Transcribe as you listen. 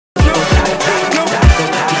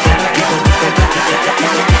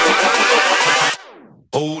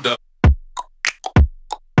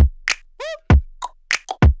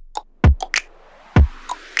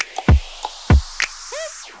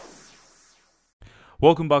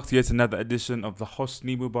Welcome back to yet another edition of the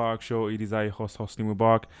Hosni Mubarak Show. It is I, host Hosni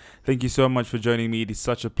Mubarak. Thank you so much for joining me. It is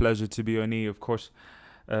such a pleasure to be on here. Of course,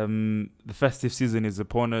 the festive season is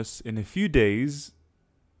upon us. In a few days,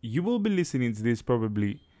 you will be listening to this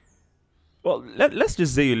probably. Well, let's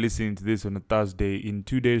just say you're listening to this on a Thursday. In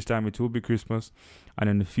 2 days' time, it will be Christmas, and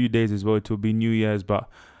in a few days as well, it will be New Year's. But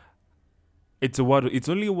it's a word. It's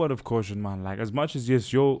only a word of caution, man. Like as much as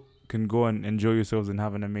yes, you can go and enjoy yourselves and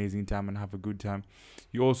have an amazing time and have a good time,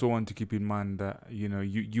 you also want to keep in mind that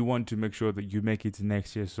you want to make sure that you make it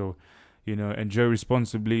next year. So, enjoy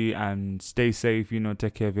responsibly and stay safe.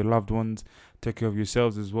 Take care of your loved ones, take care of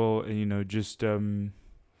yourselves as well, and just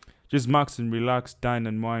max and relax, dine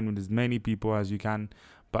and wine with as many people as you can.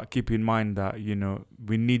 But keep in mind that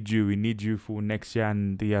we need you. We need you for next year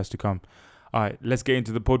and the years to come. All right, let's get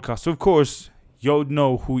into the podcast. So, of course, you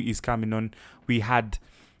know who is coming on. We had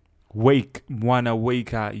Wake, Mwana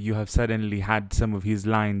Waker. You have suddenly had some of his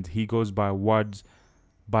lines. He goes by Words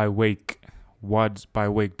by Wake. Words by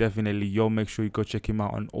Wake. Definitely, y'all make sure you go check him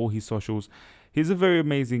out on all his socials. He's a very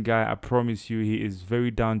amazing guy. I promise you, he is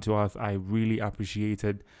very down to earth. I really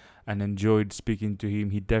appreciated and enjoyed speaking to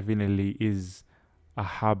him. He definitely is a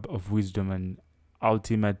hub of wisdom and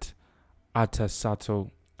ultimate utter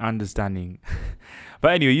subtle understanding.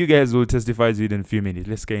 But anyway, you guys will testify to it in a few minutes.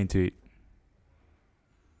 Let's get into it.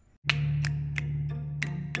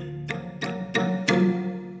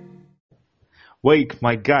 Wake,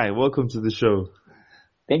 my guy, welcome to the show.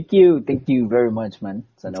 Thank you very much, man.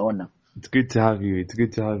 It's an honor. It's good to have you. It's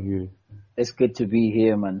good to be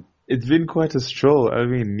here, man. It's been quite a stroll. I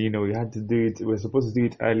mean, we had to do it. We were supposed to do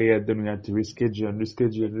it earlier, then we had to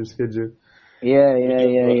reschedule. Yeah.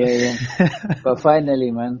 But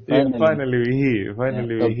finally, man. Finally we're here.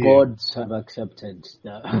 The gods have accepted.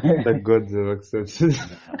 The gods have accepted.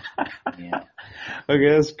 Yeah. Okay,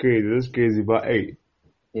 that's crazy. But hey,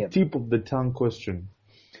 tip of the tongue question.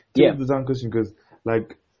 Because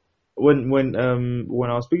like when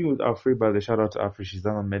I was speaking with Afri, by the shout out to Afri, she's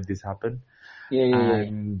done and made this happen.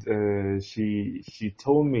 And she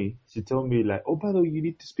told me like, oh, by the way, you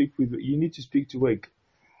need to speak to Wake.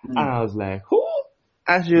 And I was like, who?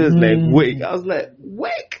 And she was like, Wake. I was like,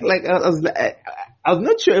 Wake. Like I was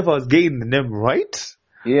not sure if I was getting the name right.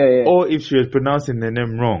 Or if she was pronouncing the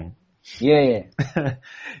name wrong. Yeah.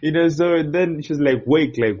 So then she was like,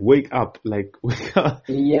 wake up. Yeah. Like,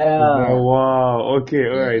 wow. Okay.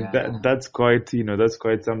 All right. That's quite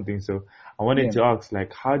something. So I wanted to ask,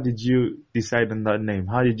 like, how did you decide on that name?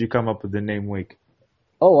 How did you come up with the name Wake?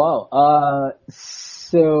 Oh, wow.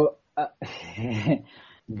 So,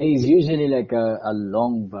 there's usually like a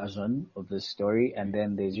long version of the story, and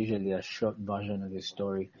then there's usually a short version of the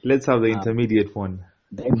story. Let's have the intermediate one.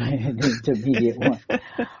 The intermediate one.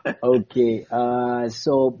 Okay.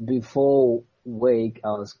 So before Wake,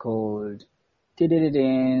 I was called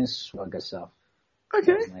Swagger.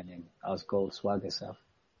 Okay. That's my name. I was called Swagger.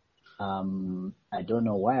 I don't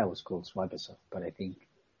know why I was called Swagger, but I think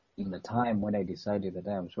in the time when I decided that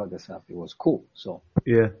I am Swagger, it was cool. So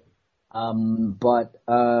yeah. But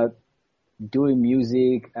doing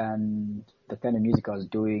music and the kind of music I was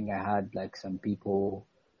doing, I had like some people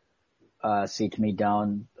sit me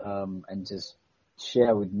down and just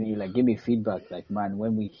share with me, like give me feedback, like, man,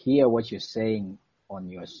 when we hear what you're saying on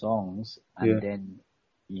your songs and then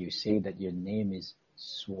you say that your name is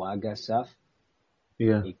Swagger,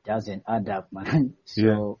 it doesn't add up, man.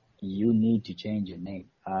 So you need to change your name.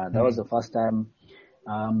 That was the first time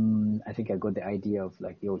I think I got the idea of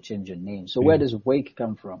like, change your name. So where does Wake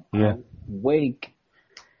come from? Wake,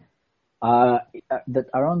 that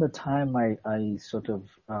around the time I sort of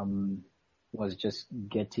was just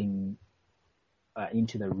getting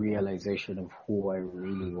into the realization of who I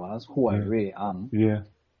really was, who I really am.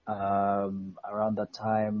 Around that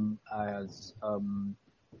time, I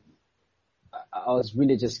was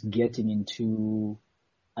really just getting into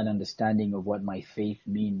an understanding of what my faith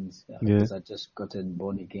means, because I just gotten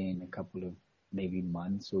born again a couple of maybe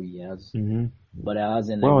months or years, but I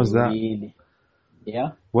wasn't like really.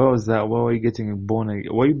 Yeah. Where was that? Where were you getting born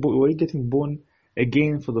again? Were you getting born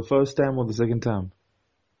again for the first time or the second time?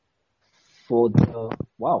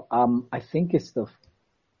 I think it's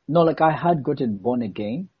I had gotten born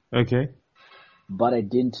again. Okay. But I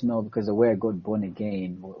didn't know, because the way I got born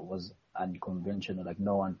again was unconventional. Like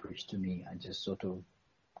no one preached to me. I just sort of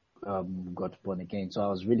got born again. So I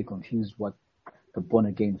was really confused what the born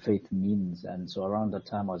again faith means. And so around that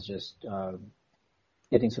time I was just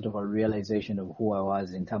getting sort of a realization of who I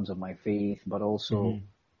was in terms of my faith, but also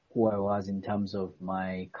who I was in terms of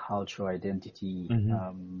my cultural identity.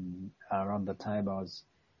 Around the time I was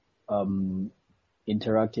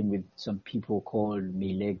interacting with some people called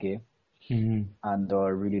Milege, Mm-hmm. and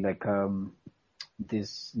really like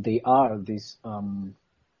this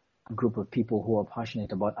group of people who are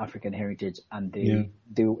passionate about African heritage, and Yeah.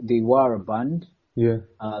 they were a band Yeah.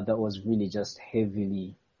 that was really just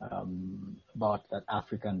heavily about that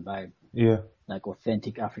African vibe, Yeah. like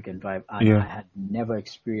authentic African vibe, and Yeah. I had never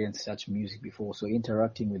experienced such music before. So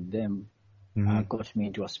interacting with them Mm-hmm. got me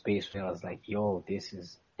into a space where I was like, "Yo, this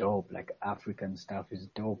is dope! Like African stuff is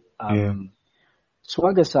dope." Yeah.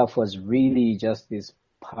 Swagger Surf was really just this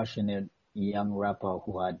passionate young rapper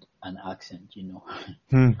who had an accent, you know.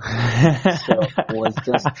 Hmm. So was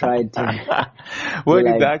just trying to Where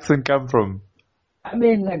did the like, accent come from? I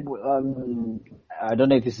mean, like, I don't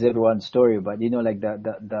know if this is everyone's story, but you know, like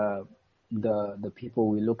the people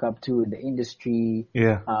we look up to in the industry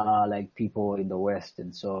Yeah. are like people in the West,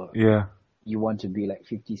 and so Yeah. you want to be like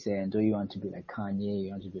 50 Cent, or you want to be like Kanye,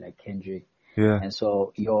 you want to be like Kendrick, Yeah. and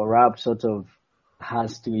so your rap sort of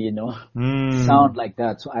has to, you know, Hmm. sound like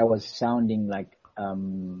that. So I was sounding like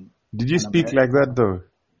Did you an speak American. like that though?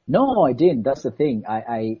 No, I didn't. That's the thing.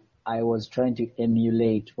 I was trying to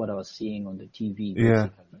emulate what I was seeing on the TV, Yeah.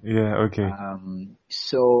 basically. Yeah. Okay.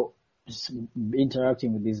 So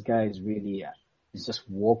interacting with these guys really, it just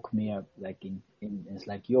woke me up. Like it's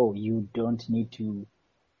like, yo, you don't need to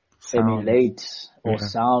Sounds. emulate or Yeah.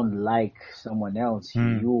 sound like someone else.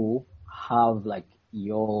 Hmm. You have like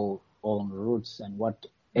your own roots, and what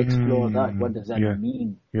explore that. Hmm. What does that Yeah.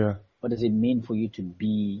 mean? Yeah. What does it mean for you to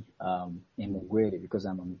be Mugwere? Because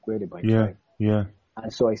I'm a Mugwere by Yeah. tribe. Yeah.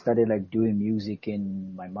 And so I started like doing music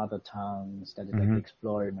in my mother tongue, started like Mhm.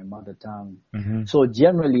 exploring my mother tongue. Mhm. So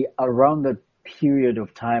generally around that period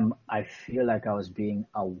of time, I feel like I was being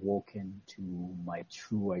awoken to my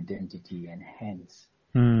true identity, and hence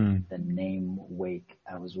Hmm. the name Wake.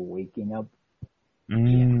 I was waking up.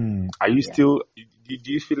 Yeah, Are you yeah. still?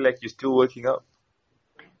 Do you feel like you're still waking up?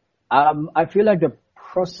 I feel like the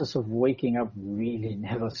process of waking up really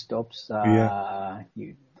never stops. Yeah.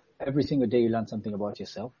 Every single day you learn something about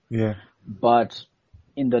yourself. Yeah. But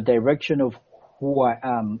in the direction of who I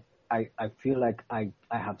am, I feel like I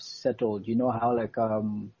have settled. You know how like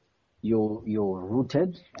you're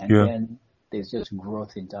rooted, and Yeah. then there's just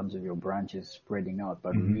growth in terms of your branches spreading out,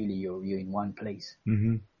 but Mhm. really you're in one place.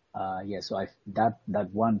 Mhm. Yeah, so that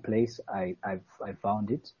one place I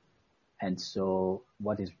found it, and so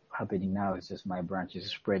what is happening now is just my branches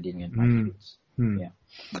spreading and my Hmm. fruits. Hmm. Yeah.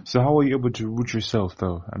 So how are you able to root yourself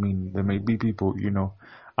though? I mean, there may be people,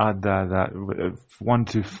 out there that want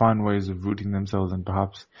to find ways of rooting themselves and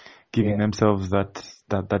perhaps giving Yeah. themselves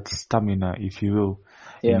that stamina, if you will.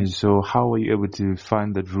 Yeah. So how are you able to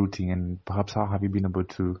find that rooting and perhaps how have you been able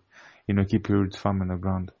to, keep your roots firm in the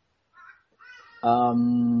ground?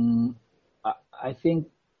 Um, I think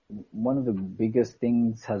one of the biggest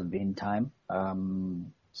things has been time.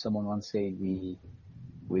 Someone once said we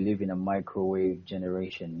live in a microwave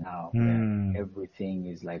generation now, where Hmm. everything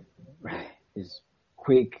is like is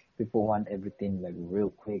quick. People want everything like real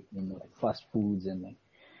quick, you know, like fast foods, and like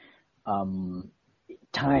um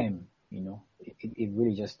time. You know, it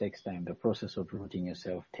really just takes time. The process of rooting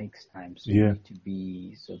yourself takes time, so you Yeah. need to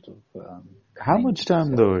be sort of How kind much to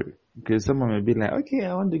time yourself. though? Because someone may be like, okay,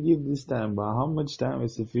 I want to give this time, but how much time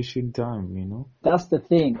is sufficient time? That's the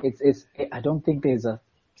thing. I don't think there's a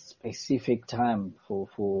specific time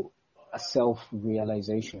for a self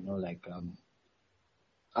realization, or like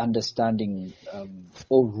understanding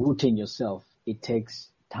or rooting yourself. It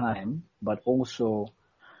takes time, but also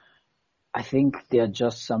I think there are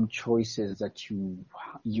just some choices that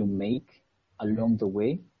you make along the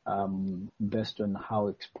way, based on how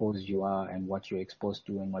exposed you are and what you're exposed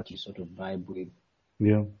to and what you sort of vibe with.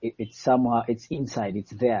 Yeah. It's somehow it's inside,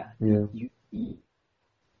 it's there. Yeah.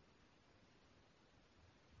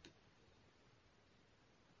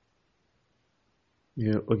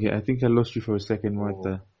 Yeah. Okay. I think I lost you for a second right or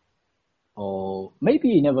there. or maybe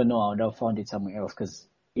you never know. I would have found it somewhere else, because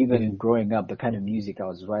Yeah. even growing up, the kind of music I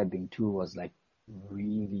was vibing to was like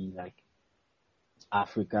really like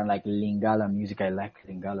African, like Lingala music. I like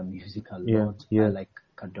Lingala music a Yeah. lot. I Yeah. like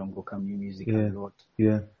Kadongo Kamyu music a Yeah. lot.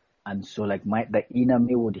 Yeah. And so like the inner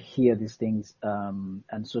me would hear these things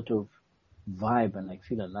and sort of vibe and like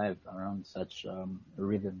feel alive around such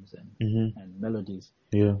rhythms Mhm. and melodies.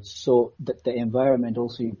 Yeah. So the environment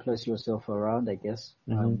also you place yourself around, I guess,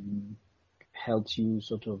 Mhm. helps you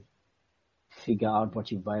sort of figure out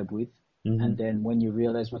what you vibe with. And Mhm. then when you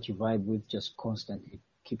realize what you vibe with, just constantly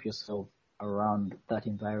keep yourself around that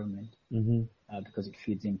environment, Mhm. because it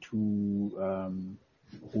feeds into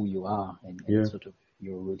who you are, and Yeah. sort of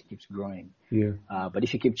your root keeps growing. Yeah. But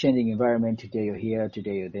if you keep changing environment, today you're here,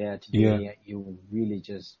 today you're there, today you're Yeah. here, you really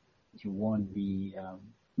just, you won't be,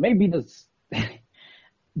 maybe that's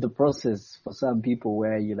the process for some people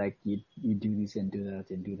where you like, you do this and do that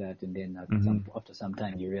and do that. And then after some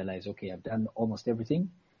time you realize, okay, I've done almost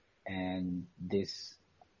everything. And this,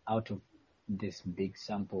 out of this big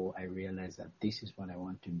sample, I realize that this is what I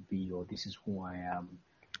want to be, or this is who I am.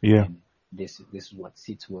 Yeah. And this is what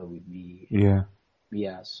sits well with me. Yeah.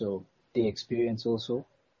 Yeah. So the experience also,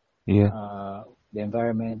 Yeah. the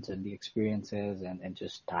environment and the experiences and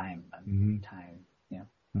just time and time. Yeah.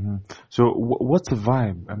 So what's a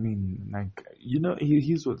vibe? I mean, like,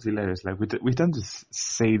 here's what's hilarious. Like, we tend to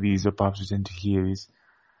say these, or perhaps we tend to hear these,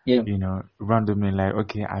 Yeah. randomly, like,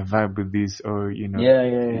 okay, I vibe with this, or,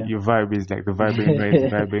 Yeah. your vibe is like the vibrating right, the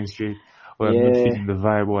vibrating straight, or I'm not Yeah. feeling the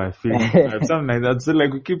vibe, or I'm feeling the vibe, something like that. So,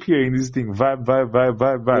 like, we keep hearing this thing, vibe, vibe, vibe,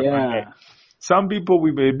 vibe, vibe. And, like, Yeah. some people,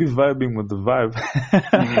 we may be vibing with the vibe.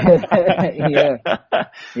 Yeah.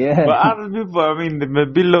 But Yeah. other people, I mean, they may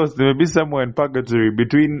be lost. They may be somewhere in purgatory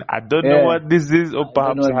between, I don't know Yeah. what this is, or I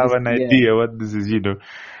don't know perhaps I what have this. an Yeah. idea what this is.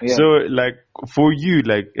 So, Yeah. like, for you,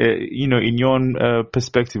 like, in your own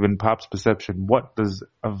perspective and perhaps perception, what is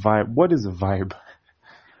a vibe?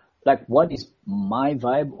 Like, what is my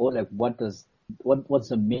vibe, or like, what's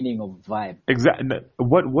the meaning of vibe? Exactly.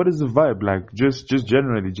 What is a vibe? Like, just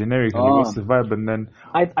generically, what's Oh, the vibe? And then,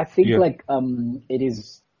 I think yeah. like it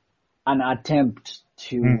is an attempt Mm,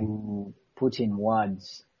 to put in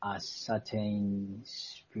words a certain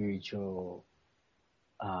spiritual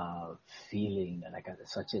feeling, like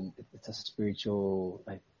it's a spiritual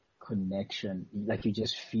like connection, like you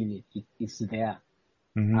just feel it's there.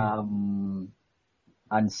 mm-hmm, um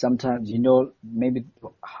and sometimes, maybe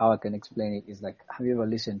how I can explain it is like, have you ever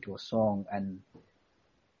listened to a song and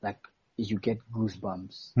like you get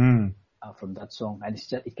goosebumps mm, from that song, and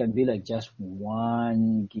it can be like just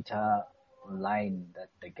one guitar line that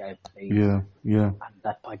the guy plays, yeah, yeah, and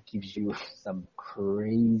that part gives you some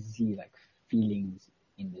crazy like feelings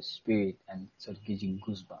in the spirit and sort of gives you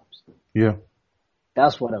goosebumps. yeah,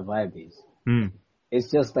 That's what a vibe is. mm,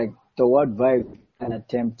 It's just like the word vibe, an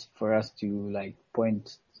attempt for us to like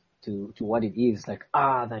point to what it is. Like,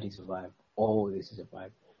 that is a vibe. Oh, this is a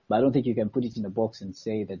vibe. But I don't think you can put it in a box and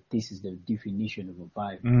say that this is the definition of a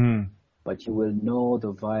vibe. mm. But you will know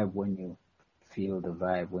the vibe when you feel the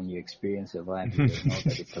vibe. When you experience a vibe, you will know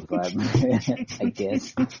that it's a vibe. I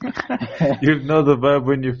guess. You know the vibe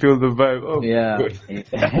when you feel the vibe. Oh, Yeah. good.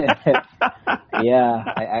 Yeah.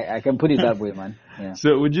 I can put it that way, man. Yeah.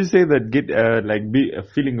 So would you say that be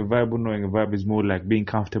feeling a vibe or knowing a vibe is more like being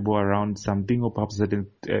comfortable around something, or perhaps a certain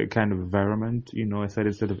kind of environment, a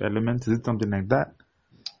certain set of elements? Is it something like that?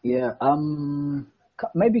 Yeah.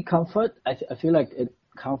 Maybe comfort. I feel like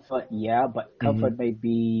comfort. Yeah, but Mm-hmm. comfort may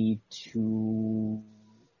be too.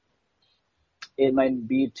 It might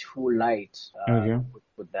be too light. Okay.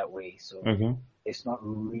 Put that way. So Okay. it's not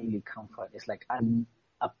really comfort. It's like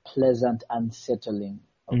a pleasant unsettling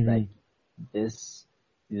of Mm-hmm. like this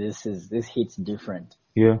hits different,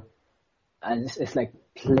 Yeah. and it's like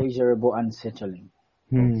pleasurable unsettling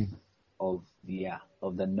of Hmm. of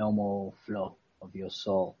the normal flow of your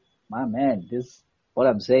soul. My man, this what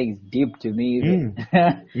I'm saying is deep to me, Mm.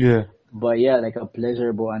 but Yeah. but yeah, like a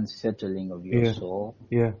pleasurable unsettling of your Yeah. soul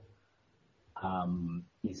Yeah.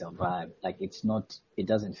 is a vibe. Like it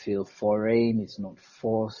doesn't feel foreign, it's not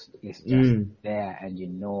forced, it's just Mm. there, and you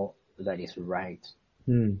know that it's right,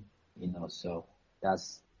 Mm. so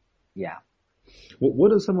that's yeah.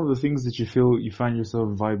 What are some of the things that you feel you find yourself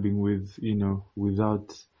vibing with,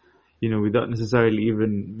 without necessarily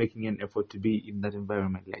even making an effort to be in that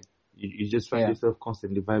environment? Like, you just find Yeah. yourself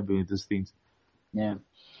constantly vibing with those things. Yeah.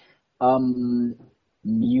 Um,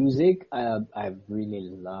 Music. I really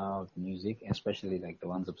love music, especially like the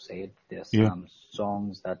ones I've said. There's Yeah. some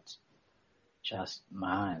songs that just,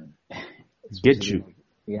 man, Get especially you. like,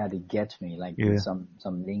 yeah, they get me. Like Yeah. some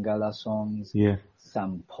Lingala songs, Yeah.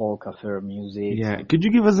 some Paul Kafer music, Yeah. some. Could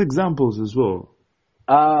you give us examples as well?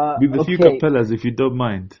 With a few Okay. capellas, if you don't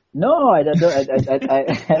mind. No, I don't. I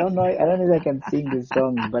don't know. I don't know if I can sing these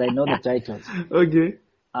songs, but I know the titles. Okay.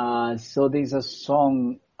 So there's a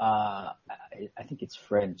song, I think it's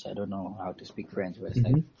French. I don't know how to speak French, but it's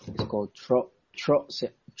like, Mm-hmm. it's called Trop. It's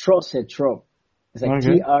like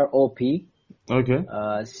Okay. Trop, Okay.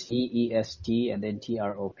 Cest, and then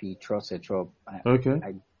Trop, Trop. Okay.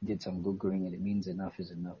 I did some Googling, and it means enough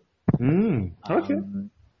is enough. Okay.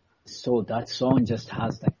 So that song just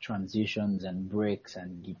has like transitions and breaks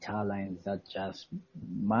and guitar lines that just,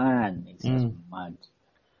 man, it's just Mm. mad.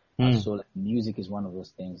 Mm. So like, music is one of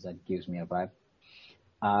those things that gives me a vibe.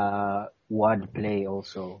 wordplay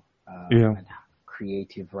also, Yeah. and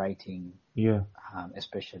creative writing, Yeah.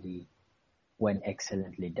 especially when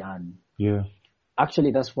excellently done. Yeah.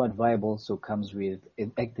 Actually, that's what vibe also comes with.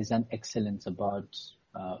 There's an excellence about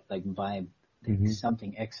like vibe. Mhm. There's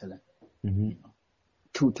something excellent, Mhm. you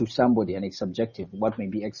know, to somebody, and it's subjective. What may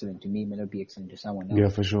be excellent to me may not be excellent to someone Yeah,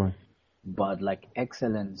 else. for sure. But like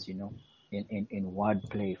excellence, in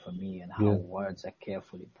wordplay for me and how Yeah. words are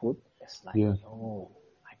carefully put, it's like, Yeah. yo,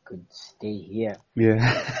 I could stay here. Yeah.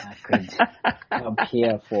 I could camp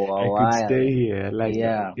here for a I could while. stay here. I like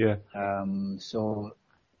that. Yeah. Yeah. So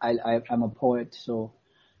I'm a poet, so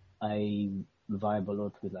I vibe a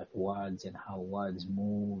lot with like words and how words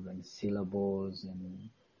move and syllables, and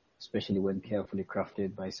especially when carefully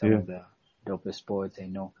crafted by some Yeah. of the dopest poets I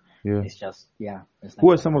know. Yeah. It's just, yeah, it's like,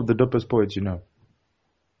 Who are some of the dopest poets you know?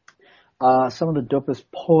 some of the dopest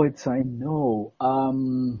poets I know.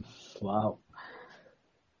 Wow.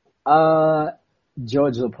 Uh,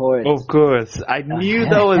 George the poet. Of course. I knew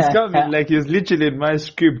that was coming. Like he was literally in my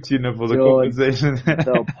script, for the George conversation.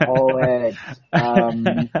 the poet.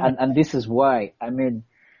 And this is why. I mean,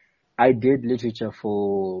 I did literature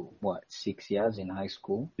for what, 6 years in high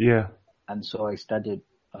school, Yeah. and so I studied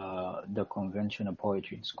the conventional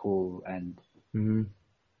poetry in school, and Hmm.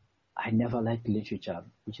 I never liked literature,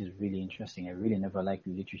 which is really interesting. I really never liked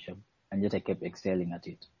literature, and yet I kept excelling at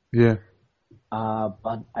it. Yeah.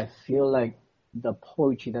 But I feel like the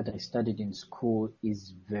poetry that I studied in school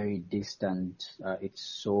is very distant. It's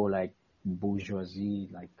so like bourgeoisie,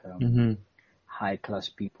 like Hmm. high class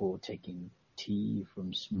people taking tea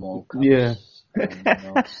from small Yeah. cups,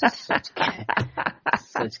 and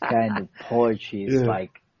such kind of poetry is Yeah.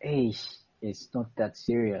 like, hey, it's not that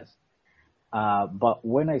serious. But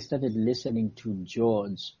when I started listening to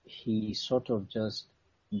George, he sort of just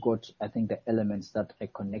got, I think, the elements that I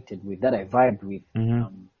connected with, that I vibed with,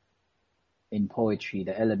 Hmm. in poetry,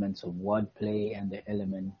 the elements of wordplay and the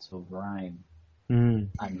elements of rhyme Mm.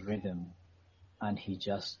 and rhythm. And he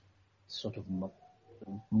just sort of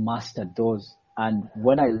mastered those. And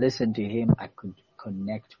when I listened to him, I could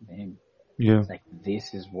connect with him. Yeah. It's like,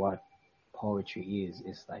 this is what poetry is.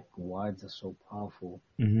 It's like words are so powerful.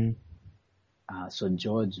 Hmm. So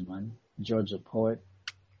George, man, George the poet.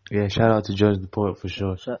 Yeah. Shout out to Judge the Poet for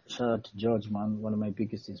sure. Shout out to George, man, one of my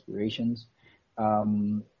biggest inspirations.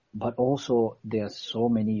 But also, there are so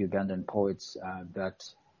many Ugandan poets that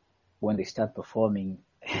when they start performing,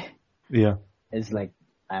 Yeah. it's like,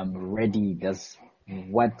 I'm ready. That's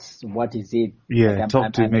what is it? Like Yeah. I'm Talk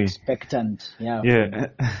I'm, to I'm me. expectant, yeah, from Yeah.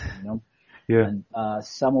 you know. Yeah. And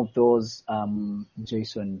some of those,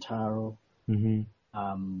 Jason Taro, Hmm.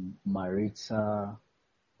 Maritza,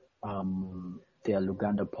 they are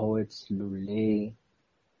Luganda poets, Lule.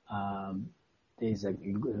 Um, there's a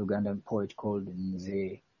Ugandan poet called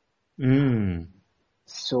Nze. Mm.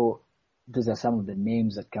 So those are some of the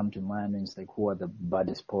names that come to mind. And it's like, who are the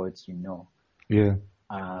baddest poets you know? Yeah.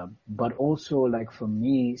 But also, like for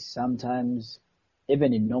me, sometimes,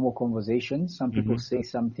 even in normal conversations, some people Hmm. say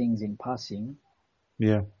some things in passing,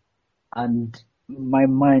 Yeah. and my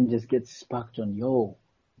mind just gets sparked on, yo,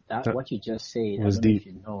 that That what you just said. I was don't know if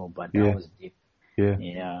deep. you know, but that Yeah. was deep. Yeah.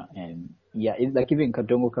 Yeah, and yeah, it's like even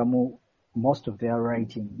Kadongo Kamu, most of their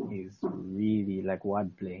writing is really like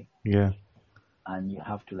wordplay, Yeah. and you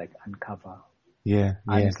have to like uncover. Yeah.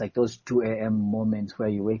 And Yeah. it's like those 2 a.m. moments where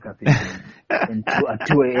you wake up at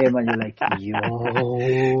 2 a.m. and you're like,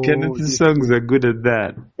 yo, Kenneth's songs are good at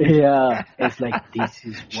that. yeah, it's like, this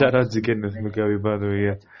is Shout what out to is Kenneth meant Mugabe, by the way.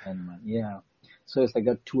 Yeah. to end, man. Yeah. So it's like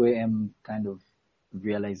that 2 a.m. kind of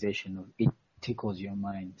realization of it tickles your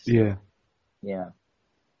mind. Yeah. So yeah.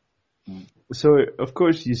 Mm. So, of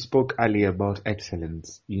course, you spoke earlier about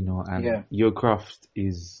excellence, and Yeah. your craft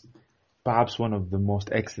is perhaps one of the most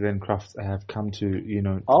excellent crafts I have come to, to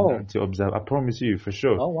learn Oh. to observe. I promise you, for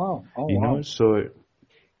sure. Oh wow. Oh wow. So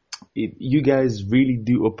you guys really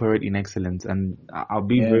do operate in excellence, and I'll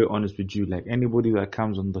be Yeah. very honest with you. Like anybody that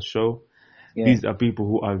comes on the show, Yeah. these are people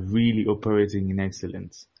who are really operating in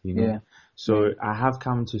excellence. Yeah. So Yeah. I have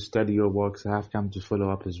come to study your works. I have come to follow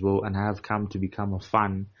up as well, and I have come to become a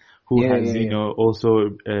fan who Yeah. has, Yeah. also,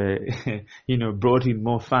 brought in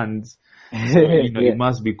more fans. So, Yeah. it Yeah.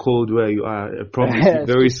 must be cold where you are. I promise you It's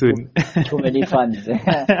very too, soon. too many fans.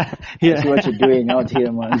 I see Yeah. what you're doing out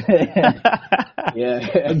here, man. Yeah.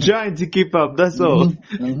 I'm trying to keep up, that's all.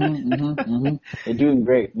 You're doing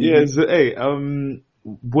great. Yeah, so hey,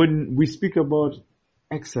 when we speak about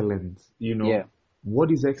excellence, Yeah. what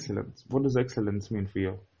is excellence? What does excellence mean for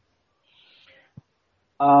you?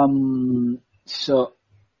 So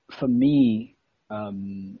for me,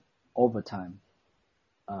 over time,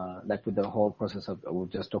 like with the whole process of we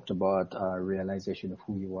just talked about realization of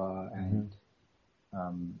who you are and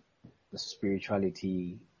the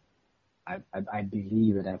spirituality. I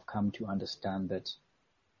believe and I've come to understand that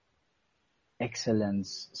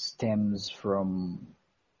excellence stems from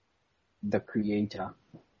the creator.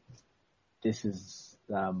 This is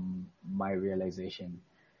my realization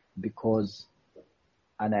because,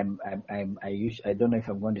 and I don't know if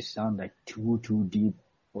I'm going to sound like too deep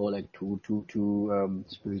or like too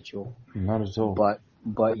spiritual, Not at all.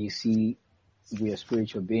 but you see, we are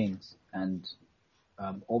spiritual beings, and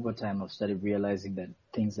over time I've started realizing that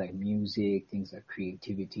things like music, things like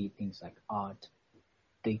creativity, things like art,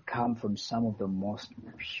 they come from some of the most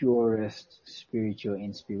purest spiritual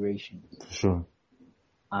inspirations. For sure.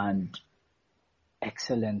 And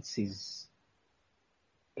excellence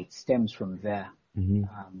it stems from there.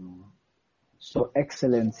 So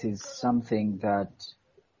excellence is something that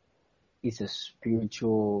is a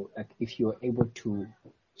spiritual, like if you're able to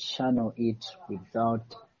channel it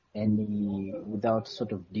without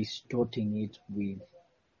sort of distorting it with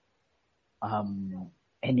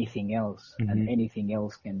anything else, and anything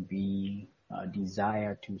else can be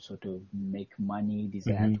desire to sort of make money,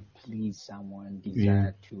 desire to please someone,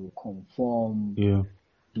 desire to conform,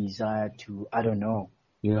 desire to, I don't know.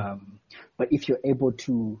 But if you're able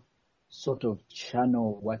to sort of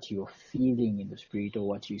channel what you're feeling in the spirit or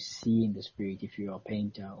what you see in the spirit, if you're a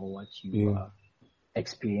painter, or what you are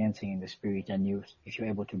experiencing in the spirit, and if you're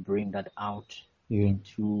able to bring that out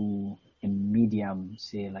into a medium,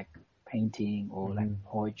 say like painting or like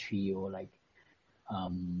poetry or like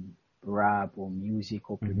rap or music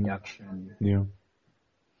or production,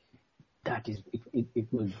 that is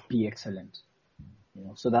it will be excellent.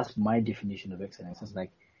 So that's my definition of excellence. It's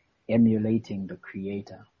like emulating the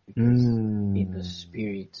creator, because in the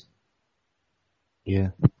spirit,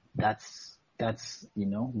 that's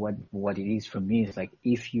what it is for me. It's like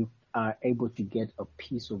if you are able to get a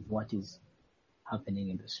piece of what is happening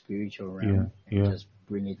in the spiritual realm and just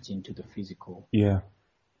bring it into the physical.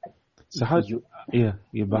 So how do you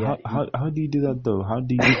do that though? How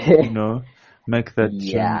do you make that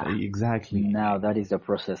exactly? Now that is the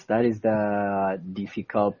process. That is the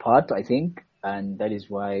difficult part, I think, and that is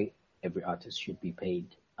why every artist should be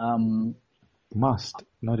paid. Must,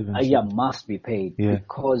 not even must be paid,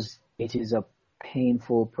 because it is a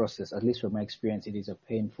painful process. At least from my experience, it is a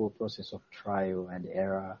painful process of trial and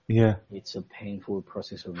error. It's a painful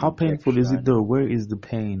process of How painful is it though? Where is the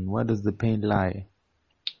pain? Where does the pain lie?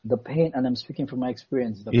 The pain, and I'm speaking from my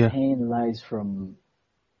experience, the pain lies from,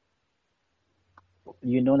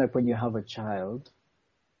 like when you have a child,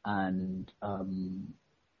 and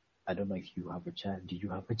I don't know if you have a child. Do you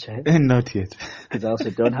have a child? Not yet. Because I also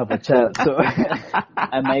don't have a child, so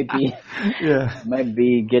I might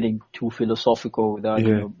be getting too philosophical without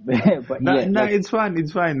but it's fine.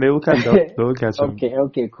 It's fine. They will catch up.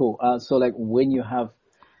 Okay, cool. So like when you have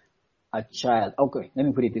a child, okay, let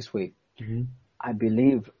me put it this way. I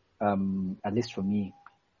believe, at least for me,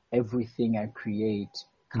 everything I create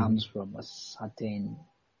comes from a certain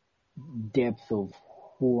depth of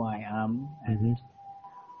who I am, and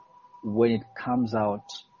when it comes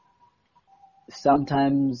out,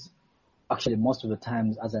 sometimes, actually most of the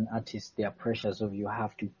times as an artist, there are pressures of you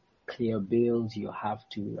have to clear bills, you have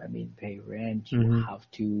to, pay rent, you have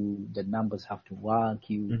to, the numbers have to work,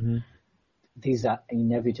 these are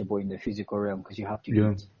inevitable in the physical realm because you have to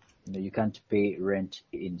eat. You can't pay rent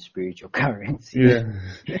in spiritual currency.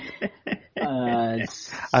 I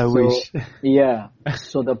wish.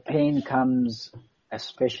 So the pain comes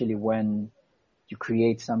especially when you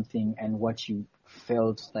create something and what you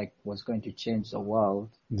felt like was going to change the world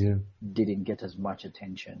didn't get as much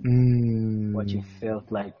attention. What you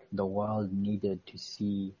felt like the world needed to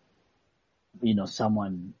see,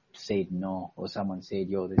 someone said no, or someone said,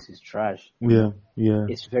 yo, this is trash.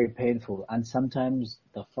 It's very painful. And sometimes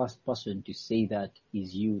the first person to say that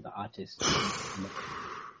is you, the artist.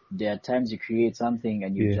 There are times you create something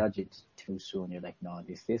and you judge it too soon. You're like, no,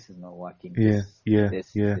 this is not working. This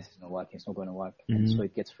is not working. It's not going to work. And so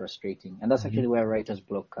it gets frustrating. And that's actually where writer's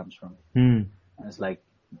block comes from. And it's like,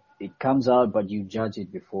 it comes out, but you judge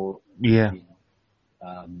it before,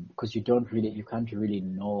 because you can't really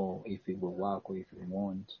know if it will work or if it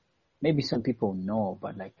won't. Maybe some people know,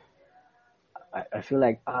 but like, I feel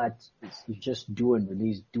like art, you just do and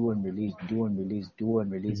release,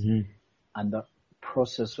 and the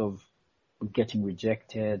process of getting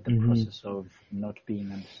rejected, the process of not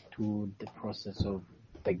being understood, the process of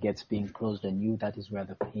the gates being closed on you, that is where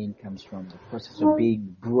the pain comes from. The process of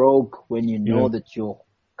being broke when you know that you're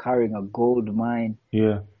carrying a gold mine.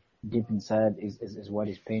 deep inside is what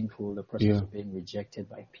is painful. The process Yeah. of being rejected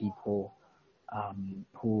by people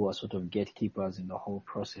who are sort of gatekeepers in the whole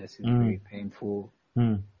process is Mm. very painful.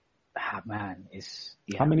 Mm. Man, it's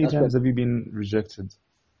How yeah. many That's what times have you been rejected?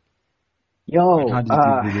 And how yo. did you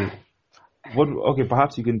deal with it? What? Okay,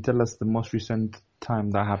 perhaps you can tell us the most recent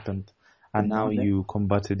time that happened The and how more you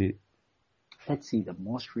combated it. let's see, the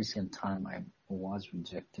most recent time I was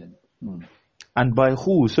rejected. And by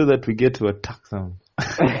who, so that we get to attack them.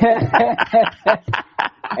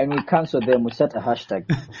 And we cancel them. We set a hashtag.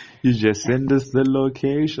 You just send us the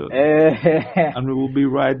location uh, and we will be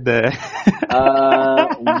right there.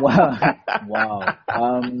 wow, wow.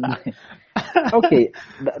 Okay,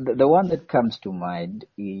 the one that comes to mind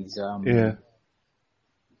is Yeah.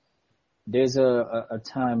 there's a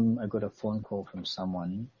time I got a phone call from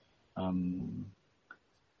someone.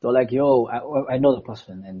 They're like, yo, I know the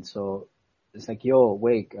person, and so it's like, yo,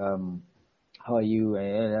 Wake, how are you?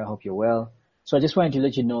 I hope you're well. So I just wanted to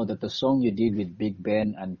let you know that the song you did with Big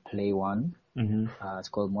Ben and Play One, Mm-hmm. it's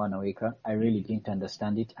called Mwana Weka. I really didn't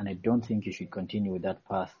understand it, and I don't think you should continue with that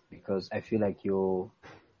path because I feel like you're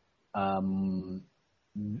um,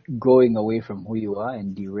 going away from who you are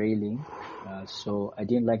and derailing. So I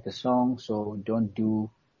didn't like the song, so don't do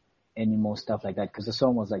any more stuff like that because the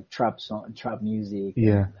song was like trap music,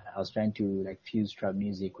 Yeah. and I was trying to like fuse trap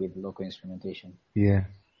music with local instrumentation. Yeah.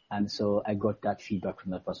 And so I got that feedback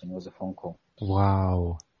from that person. It was a phone call.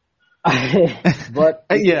 Wow. But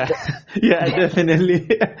Yeah. Yeah, I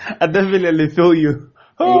definitely feel you.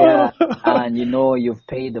 Oh. yeah, and you've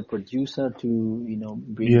paid the producer to,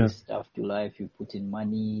 bring Yeah. this stuff to life. You put in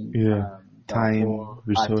money, Yeah. the Time, whole art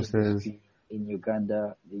resources. industry in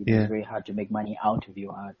Uganda. It's Yeah. very hard to make money out of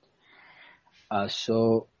your art.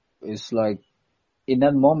 So it's like in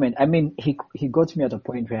that moment, I mean, he got me at a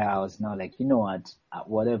point where I was now like, you know what,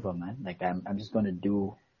 whatever, man. Like I'm just gonna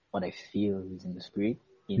do what I feel is in the spirit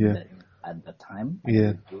Yeah. at the time, and I Yeah.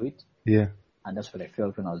 would do it. Yeah. And that's what I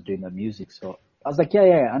felt when I was doing the music. So I was like, yeah,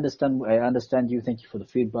 I understand you. Thank you for the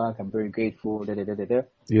feedback. I'm very grateful. Da, da, da, da, da.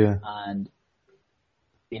 Yeah. And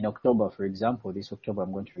in October, for example, this October,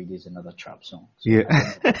 I'm going to release another trap song. So Yeah.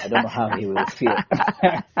 I don't know how he will feel.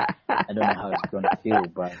 I don't know how it's going to feel,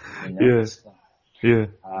 but Yeah. Yeah.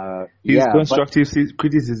 His yeah, but constructive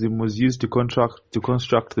criticism was used to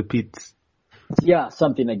construct the pits. yeah,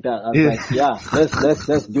 something like that. I was Yeah. like, yeah,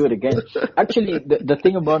 let's do it again. Actually, the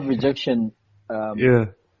thing about rejection, Yeah.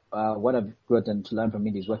 what I've gotten to learn from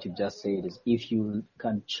it is what you've just said is if you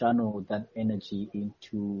can channel that energy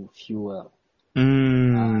into fuel.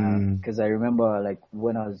 Mm. Because I remember like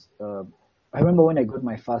I remember when I got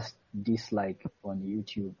my first dislike on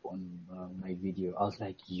YouTube on my video, I was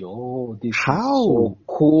like, yo, this is How? so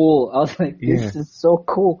cool. I was like, Yeah. this is so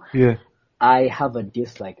cool. Yeah. I have a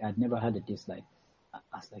dislike. I'd never had a dislike. I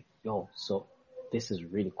was like, yo, so this is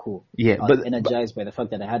really cool. Yeah. I was But energized by the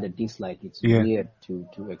fact that I had a dislike. It's yeah. weird to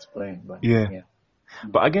explain, but Yeah. yeah.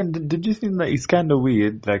 But again, did you think that it's kind of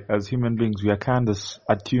weird? Like as human beings, we are kind of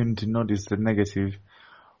attuned to notice the negative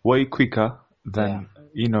way quicker than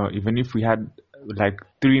even if we had like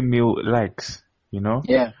 3 mil likes, Yeah,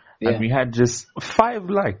 and yeah, we had just 5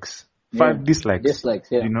 likes, yeah. 5 dislikes, Dislikes,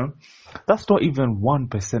 yeah, that's not even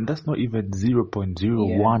 1%. That's not even zero point zero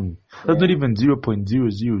yeah, 0.01. That's not yeah, even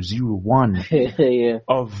 0.0001 yeah.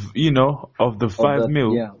 of of the Of 5 that,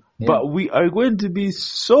 mil. yeah, yeah, But we are going to be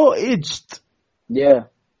so itched yeah.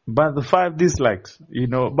 by the 5 dislikes,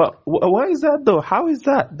 But why is that though? How is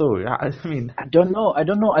that though? I mean, I don't know.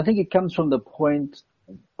 I think it comes from the point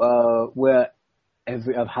where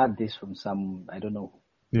I've had this from some, I don't know,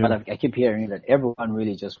 but yeah. I keep hearing that everyone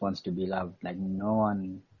really just wants to be loved. Like no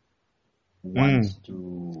one Mm. wants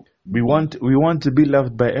to We be. want to be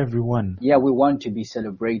loved by everyone. Yeah, we want to be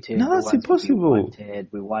celebrated. No, We that's want to be impossible. wanted.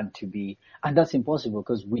 We want to be, and that's impossible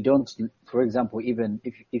because we don't. For example, even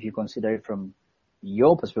if you consider it from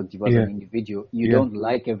your perspective as Yeah. an individual, you Yeah. don't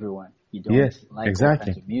like everyone. You don't Yes, like all kinds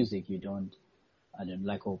exactly. of music. I don't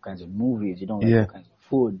like all kinds of movies. You don't like Yeah. all kinds of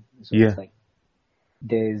food. So Yeah. it's like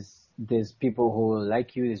there's people who will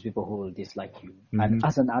like you. There's people who will dislike you. And Mm-hmm.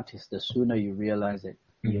 as an artist, the sooner you realize that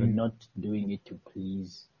you're Mm-hmm. not doing it to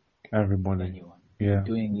please Everybody. anyone. You're Yeah.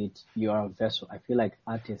 doing it, you are a vessel. I feel like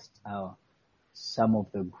artists are some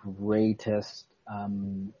of the greatest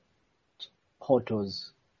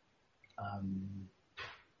portals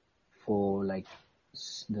for like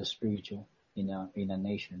the spiritual in a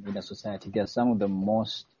nation, in a society. They're some of the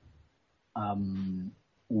most I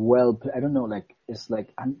don't know, like it's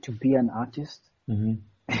like to be an artist,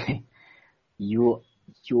 Mm-hmm. you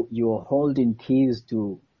you're holding keys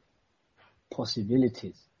to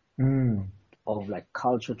possibilities Mm. of like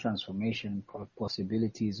cultural transformation,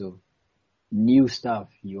 possibilities of new stuff.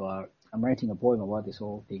 I'm writing a poem about this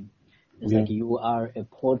whole thing. It's like you are a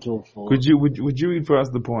portal for. Would you read for us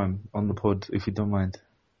the poem on the pod if you don't mind?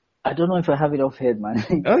 I don't know if I have it off head, man.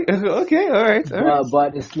 Okay, all right.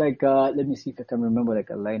 But it's like let me see if I can remember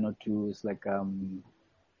like a line or two. It's like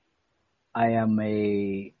I am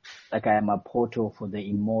a portal for the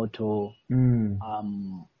immortal.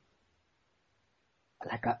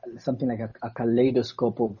 Something like a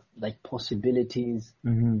kaleidoscope of like possibilities.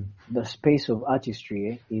 The space of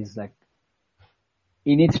artistry is like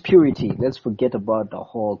in its purity. Let's forget about the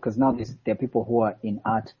whole, because now there are people who are in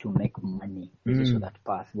art to make money. There's also that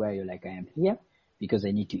path where you're like, I am here because I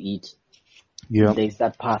need to eat. Yeah. There's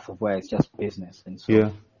that path of where it's just business, and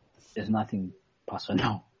so there's nothing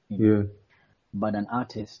personal. Yeah. But an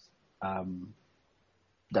artist,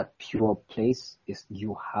 that pure place is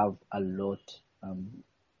you have a lot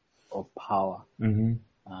of power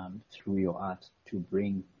through your art to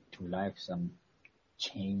bring to life some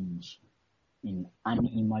change in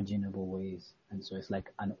unimaginable ways. And so it's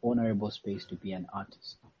like an honorable space to be an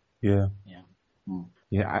artist. Yeah.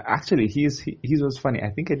 Yeah, actually, he's what's funny.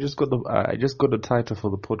 I think I just got the title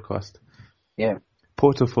for the podcast. Yeah.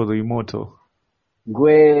 Portal for the Immortal.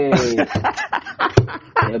 Great.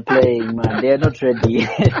 They're playing, man. They're not ready.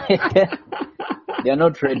 They're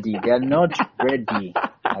not ready. They're not ready.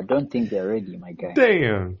 I don't think they're ready, my guy.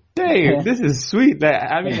 Damn. This is sweet. Like,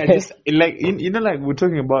 I mean, I just like like we're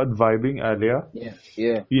talking about vibing earlier. Yeah.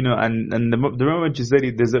 You know, and the moment you said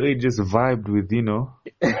it, there's already just vibed with,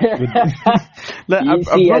 like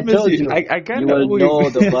I told you. I kind You of will know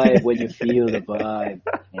the vibe when you feel the vibe.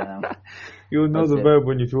 Yeah. You'll know That's the it. vibe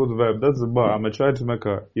when you feel the vibe. That's the bar. I'm gonna try to make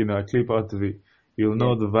a clip out of it. You'll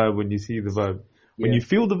know the vibe when you see the vibe. When you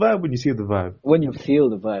feel the vibe, when you see the vibe. When you feel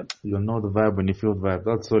the vibe. You'll know the vibe when you feel the vibe.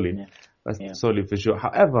 That's solid. Yeah. That's solid for sure.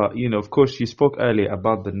 However, of course, you spoke earlier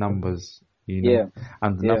about the numbers. And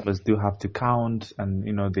the numbers do have to count, and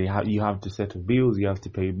you have to settle bills, you have to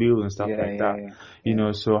pay bills and stuff like that.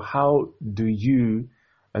 So how do you,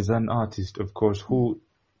 as an artist, of course, who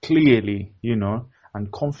clearly,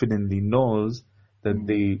 and confidently knows that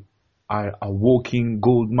they are a walking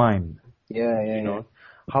gold mine?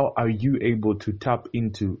 How are you able to tap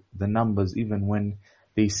into the numbers even when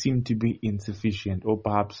they seem to be insufficient, or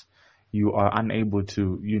perhaps you are unable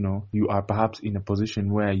to, you are perhaps in a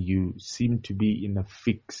position where you seem to be in a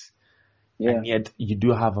fix, and yet you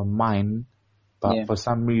do have a mind, but for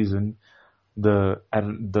some reason the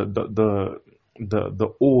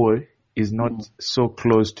ore is not so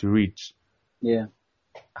close to reach.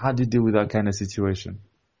 How do you deal with that kind of situation?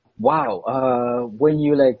 Wow. When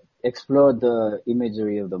you like explore the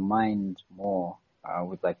imagery of the mind more,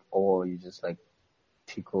 with like ore, you just like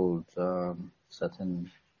tickled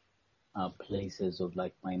certain places of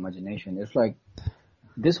like my imagination. It's like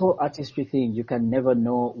this whole artistry thing, you can never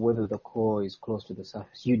know whether the core is close to the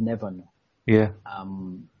surface. You never know. Yeah.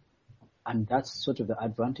 And that's sort of the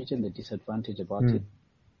advantage and the disadvantage about it.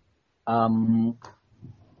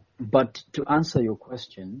 But to answer your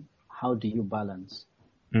question, how do you balance?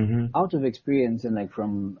 Out of experience and like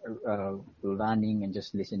from learning and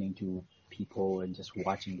just listening to people and just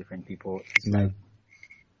watching different people, it's like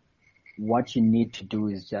what you need to do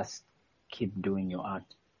is just keep doing your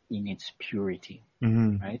art in its purity,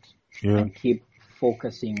 right? And keep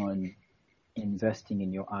focusing on investing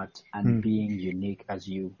in your art and being unique as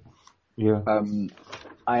you.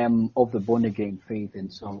 I am of the born again faith,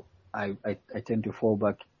 and so I tend to fall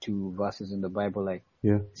back to verses in the Bible like,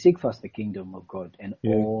 seek first the kingdom of God, and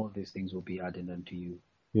all these things will be added unto you.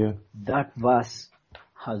 That verse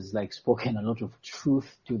has like spoken a lot of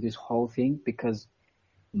truth to this whole thing, because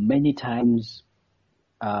many times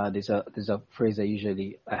there's a phrase I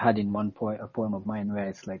had in a poem of mine where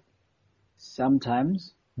it's like,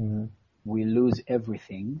 sometimes we lose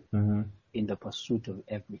everything in the pursuit of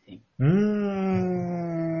everything.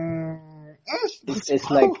 It's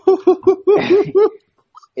like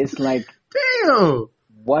it's like damn.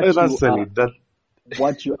 What the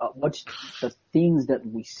things that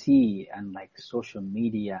we see and like social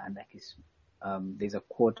media and like there's a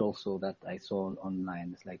quote also that I saw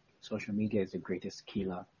online. It's like, social media is the greatest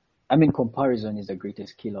killer. I mean, comparison is the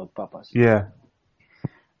greatest killer of purpose.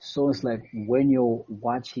 So it's like when you're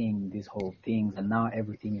watching these whole things and now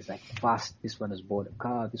everything is like fast. This one has bought a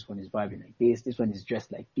car. This one is vibing like this one is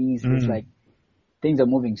dressed like this. It's like things are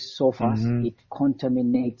moving so fast. It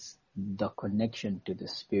contaminates the connection to the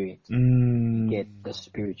spirit. You get the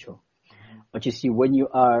spiritual. But you see, when you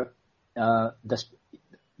are the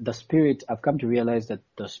spirit, I've come to realize that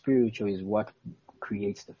the spiritual is what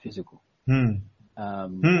creates the physical.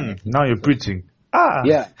 And I think Now you're preaching. Ah.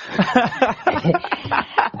 yeah,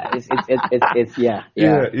 it's yeah.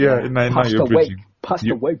 Now you're preaching.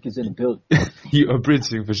 Pastor Wake is in the building. You are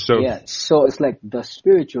preaching for sure. Yeah, so it's like the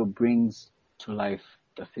spiritual brings to life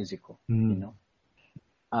the physical.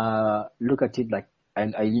 Look at it like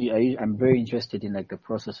I'm very interested in like the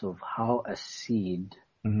process of how a seed,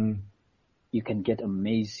 you can get a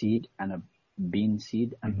maize seed and a bean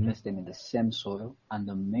seed and place them in the same soil, and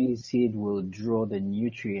the maize seed will draw the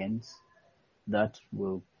nutrients that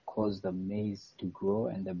will cause the maize to grow,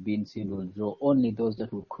 and the bean seed will draw only those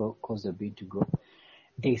that will cause the bean to grow.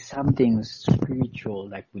 There's something spiritual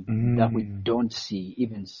that we don't see.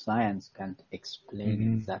 Even science can't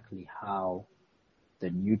explain exactly how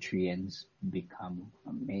the nutrients become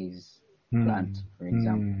a maize plant, for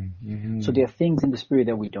example. So there are things in the spirit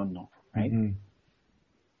that we don't know, right?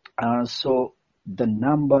 So the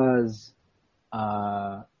numbers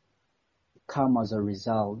come as a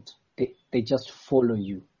result. They just follow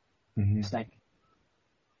you. It's like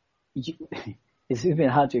it's even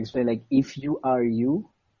hard to explain. Like if you are you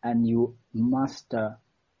and you master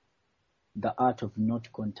the art of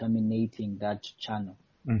not contaminating that channel,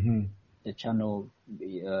 the channel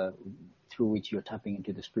through which you're tapping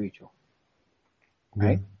into the spiritual,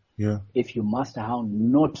 right? Yeah. If you master how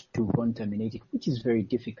not to contaminate it, which is very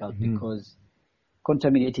difficult because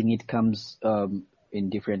contaminating it comes in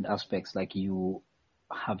different aspects. Like you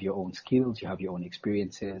have your own skills, you have your own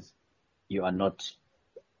experiences. You are not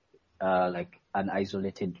like an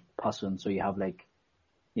isolated person, so you have like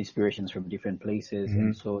inspirations from different places,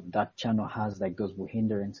 and so that channel has like those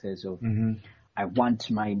hindrances of I want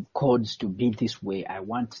my chords to be this way. I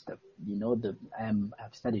want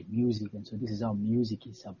I've studied music, and so this is how music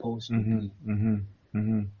is supposed to be. And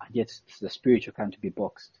yet the spiritual can't be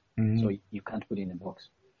boxed, so you can't put it in a box.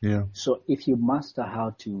 Yeah. So if you master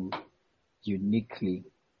how to uniquely,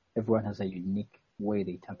 everyone has a unique way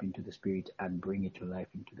they tap into the spirit and bring it to life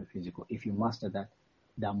into the physical. If you master that,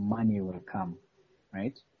 the money will come,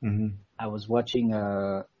 right? I was watching,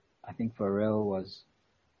 I think Pharrell was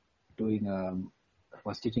doing,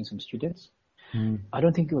 was teaching some students. I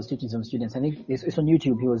don't think he was teaching some students. I think it's on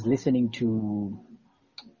YouTube. He was listening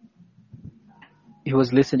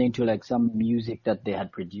to like some music that they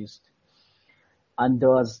had produced. And there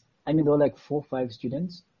were like 4 or 5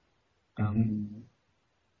 students.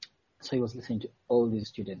 So he was listening to all these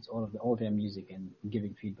students, all their music, and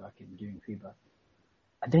giving feedback.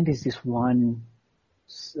 And then there's this one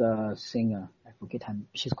singer, I forget her.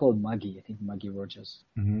 She's called Maggie. I think Maggie Rogers.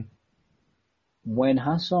 When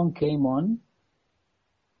her song came on,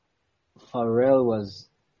 Pharrell was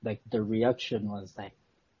like, the reaction was like,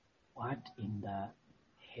 "What in the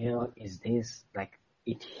hell is this?" Like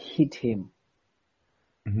it hit him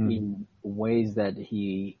in ways that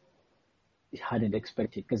he hadn't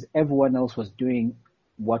expected, because everyone else was doing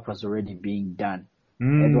what was already being done.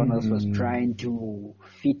 Everyone else was trying to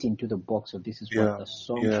fit into the box of this is what the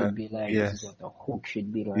song should be like, this is what the hook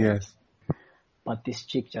should be like. Yes. But this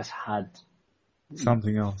chick just had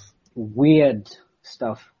Something else. weird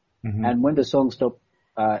stuff. And when the song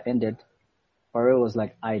ended, Pharrell was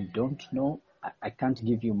like, "I don't know. I can't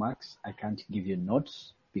give you marks. I can't give you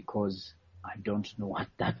notes because I don't know what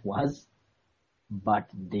that was.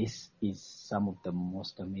 But this is some of the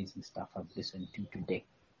most amazing stuff I've listened to today."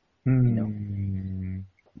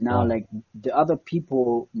 Now, like the other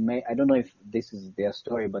people I don't know if this is their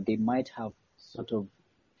story, but they might have sort of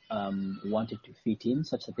wanted to fit in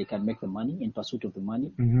such that they can make the money, in pursuit of the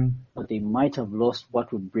money, but they might have lost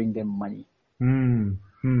what would bring them money.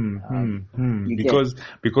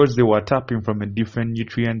 Because they were tapping from a different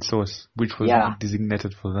nutrient source, which was not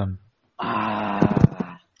designated for them.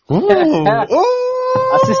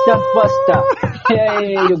 Assistant pastor.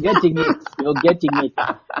 Hey, you're getting it.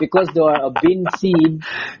 Because there were a bean seed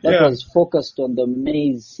that was focused on the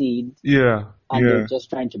maize seed. And they're just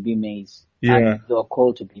trying to be maize. And they were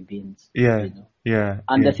called to be beans. And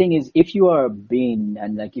the thing is, if you are a bean,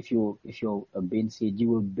 and like if you're a bean seed, you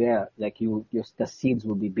will bear, like the seeds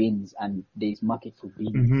will be beans, and there's market for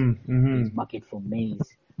beans. There's market for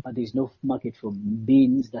maize. But there's no market for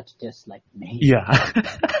beans that taste like maize.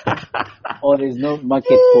 Or there's no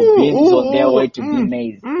market for beans on their way to be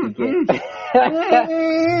maize.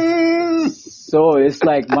 So it's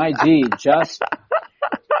like, my G, just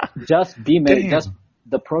be maize. Just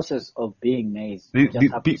the process of being maize.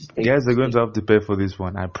 Guys are going to have to pay for this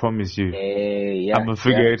one. I promise you. I'm gonna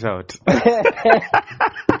figure it out.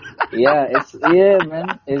 Man.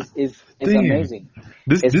 It's amazing.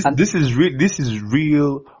 This is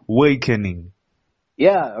real awakening.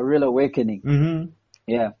 Yeah, a real awakening.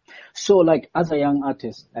 Yeah. So like, as a young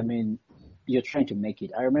artist, I mean, you're trying to make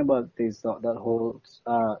it. I remember there's that whole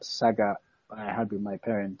saga I had with my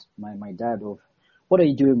parents, my dad, of what are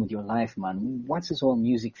you doing with your life, man? What's this whole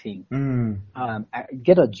music thing?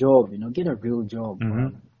 Get a job, get a real job,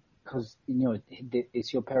 because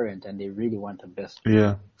it's your parent and they really want the best for Yeah,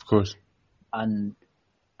 you. of course. And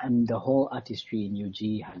the whole artistry in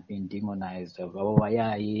UG had been demonized of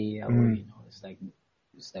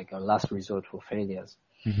it's like a last resort for failures.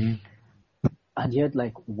 And yet,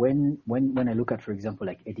 like when I look at, for example,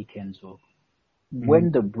 like Eddie Kenzo,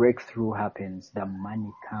 when the breakthrough happens, the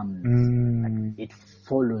money comes. Like, it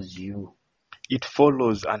follows you. It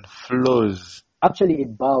follows and flows. Actually,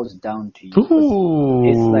 it bows down to you.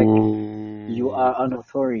 It's like you are an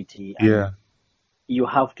authority, and you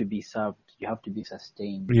have to be served. You have to be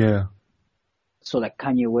sustained. Yeah. So like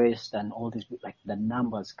Kanye West and all this, like the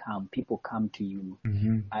numbers come, people come to you.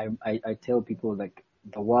 I tell people, like,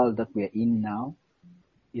 the world that we're in now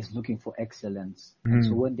is looking for excellence. And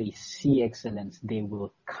so when they see excellence, they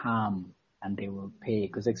will come and they will pay,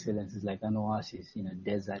 because excellence is like an oasis in a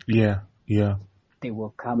desert. Yeah. They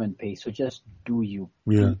will come and pay. So just do you.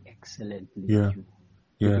 Yeah. Be excellently you.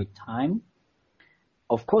 Yeah. Give it time.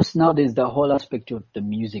 Of course, now there's the whole aspect of the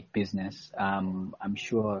music business. I'm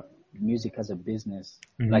sure music has a business.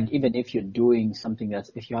 Like, even if you're doing something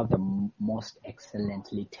if you have the most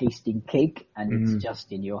excellently tasting cake and it's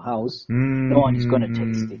just in your house, no one is going to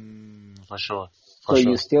taste it. For sure. So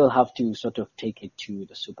you still have to sort of take it to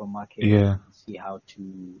the supermarket and see how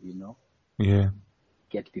to,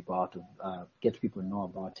 get people know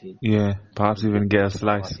about it. Yeah, perhaps even get a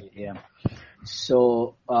slice. Yeah.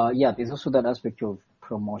 So, there's also that aspect of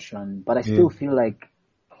promotion, but I still feel like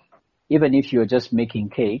even if you're just making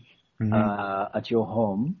cake at your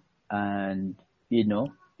home and,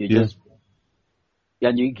 just,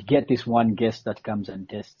 and you get this one guest that comes and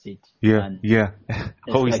tests it.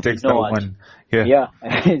 Always like, takes that one. You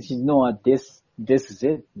know what, this is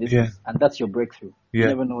it. And that's your breakthrough. You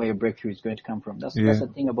never know where your breakthrough is going to come from. That's the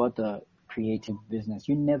thing about the creative business.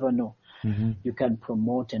 You never know. You can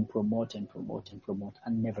promote and promote and promote and promote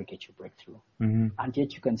and never get your breakthrough. And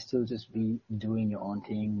yet you can still just be doing your own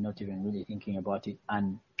thing, not even really thinking about it.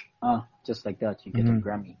 And just like that, you get a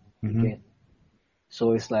Grammy.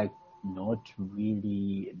 So it's like, not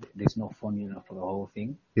really, there's no formula for the whole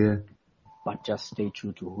thing. But just stay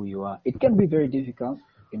true to who you are. It can be very difficult.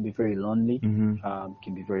 It can be very lonely.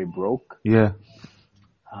 Can be very broke.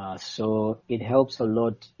 So it helps a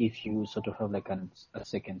lot if you sort of have like a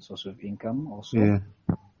second source of income also.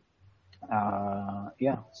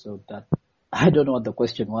 So that, I don't know what the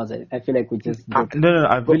question was. I feel like we just got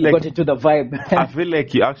into the vibe. I feel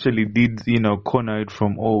like you actually did, corner it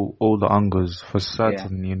from all the angles for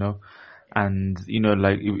certain, And,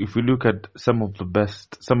 like, if we look at some of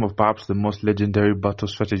perhaps the most legendary battle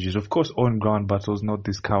strategies, of course, on-ground battles, not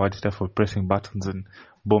this coward stuff of pressing buttons and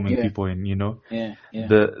bombing people in,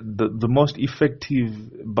 The most effective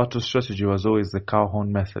battle strategy was always the cow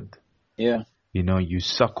horn method. You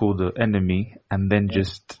suckle the enemy and then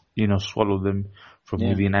just, swallow them from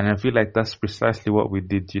within. And I feel like that's precisely what we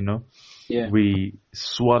did, We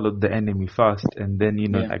swallowed the enemy first and then,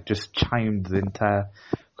 like, just chimed the entire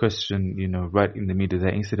question, right in the middle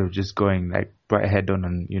there, instead of just going like right head on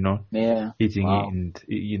and, hitting it.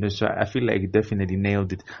 And, so I feel like it definitely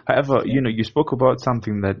nailed it. However, you spoke about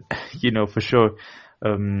something that, for sure,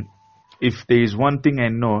 if there is one thing I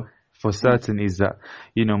know for certain is that,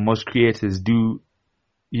 most creators do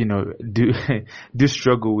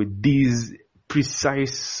struggle with these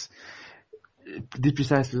precise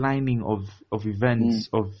lining of events,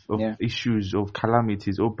 of issues, of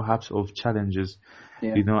calamities, or perhaps of challenges,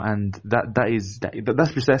 and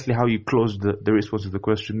that's precisely how you closed the response to the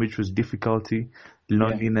question, which was difficulty,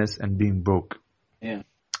 loneliness, and being broke.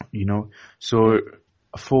 So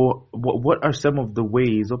for what are some of the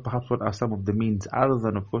ways, or perhaps what are some of the means, other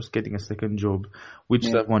than of course getting a second job, which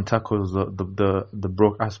that one tackles the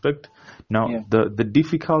broke aspect. Now the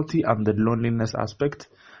difficulty and the loneliness aspect,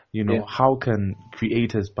 how can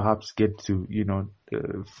creators perhaps get to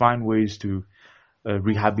find ways to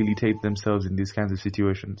rehabilitate themselves in these kinds of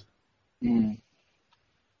situations?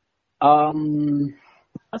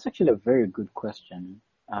 That's actually a very good question.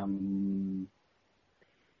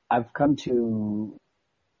 I've come to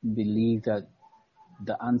believe that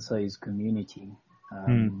the answer is community.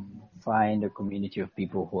 Find a community of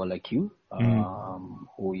people who are like you,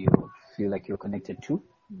 who you feel like you're connected to,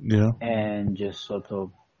 and just sort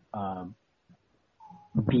of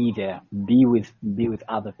be there, be with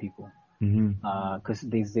other people, because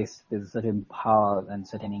there's a certain power and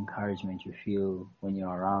certain encouragement you feel when you're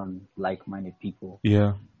around like-minded people.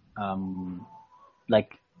 Yeah.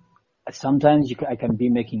 Like sometimes I can be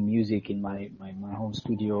making music in my home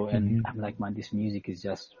studio, and I'm like, man, this music is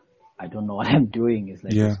just, I don't know what I'm doing. It's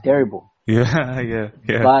like, Yeah. it's terrible. Yeah.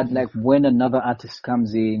 But like when another artist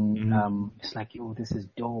comes in, it's like, yo, this is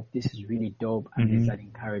dope. This is really dope. And there's that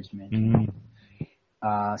encouragement, you know?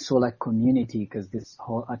 So like community, because this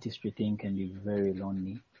whole artistry thing can be very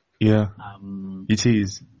lonely. Yeah. It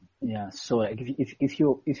is. Yeah, so like if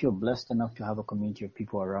you're blessed enough to have a community of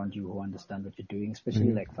people around you who understand what you're doing,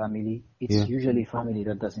 especially like family, it's usually family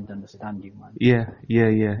that doesn't understand you, man.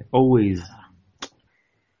 Yeah. Always.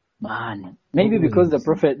 Man, maybe because the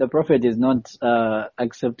prophet is not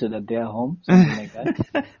accepted at their home, something like that.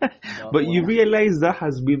 But you realize that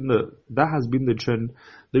has been the trend.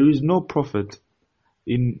 There is no prophet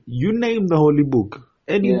you name the holy book.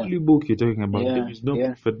 Any holy book you're talking about, there is no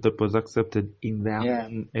prophet that was accepted in their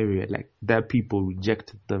home area. Like their people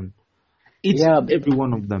rejected them. It's every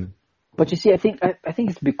one of them. But you see, I think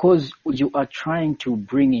it's because you are trying to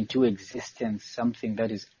bring into existence something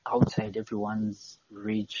that is outside everyone's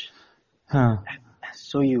reach.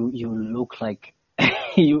 So you look like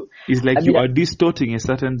you. It's like you are distorting a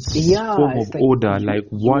certain form of order. Like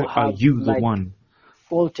why are you the one?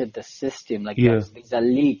 Faulted the system, like there's a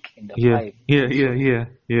leak in the pipe.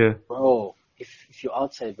 Yeah. Bro, if you're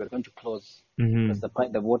outside, we're going to close because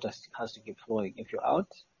the water has to keep flowing. If you're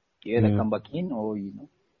out, you either come back in or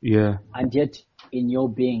Yeah. And yet, in your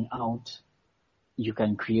being out, you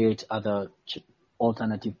can create other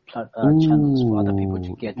alternative channels for other people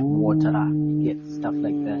to get water, get stuff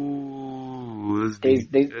like that.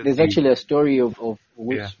 There's actually a story of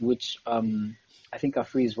which I think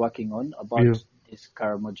Afri is working on about this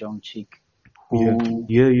Karamojong chick who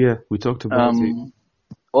we talked about it.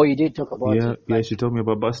 Oh, you did talk about it. Yeah, she told me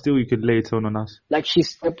about, but still you could lay it on us. Like she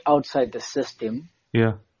stepped outside the system.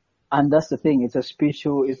 Yeah. And that's the thing. It's a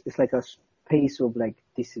spiritual. It's like a space of like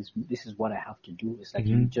this is what I have to do. It's like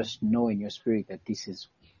you just know in your spirit that this is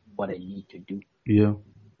what I need to do. Yeah.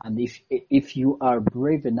 And if you are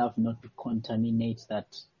brave enough not to contaminate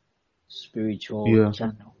that spiritual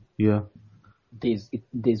channel,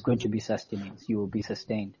 there's going to be sustenance. You will be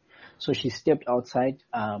sustained. So she stepped outside,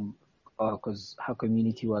 because her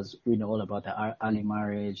community was all about the early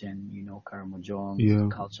marriage and Karamojong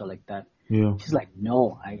culture like that. Yeah. She's like,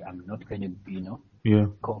 no, I'm not going to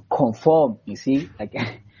conform. You see, like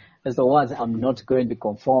that's the words. I'm not going to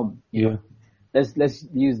conform. You know? Let's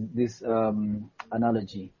use this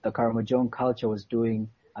analogy. The Karamojong culture was doing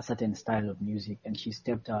a certain style of music, and she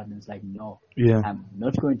stepped out and was like, no, I'm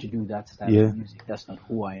not going to do that style of music. That's not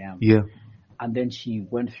who I am. Yeah. And then she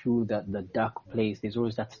went through the dark place. There's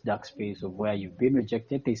always that dark space of where you've been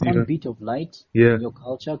rejected. There's some bit of light in your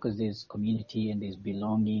culture because there's community and there's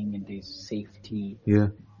belonging and there's safety. Yeah.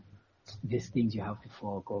 There's things you have to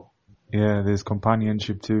forego. Yeah, there's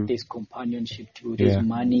companionship too. There's There's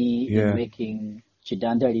money in making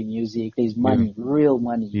Chidandali music. There's money, real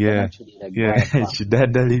money. You can actually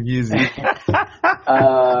Chidandali music.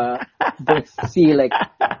 But see, like,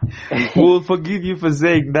 we'll forgive you for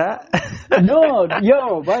saying that. No,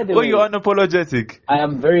 by the way. You're unapologetic. I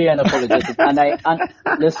am very unapologetic. And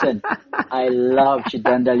listen, I love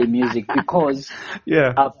Chidandali music because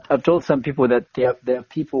I've told some people that there are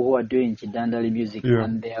people who are doing Chidandali music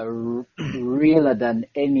and they are realer than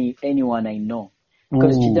anyone I know.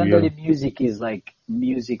 Because Chidandali music is like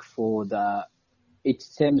music it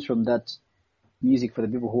stems from that music for the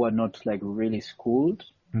people who are not like really schooled.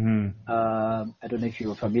 I don't know if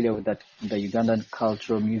you're familiar with that, the Ugandan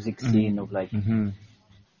cultural music scene of like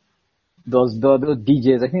those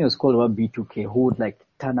DJs. I think it was called one B2K, who would like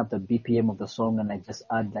turn up the BPM of the song and like just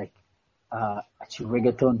add like actually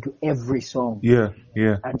reggaeton to every song.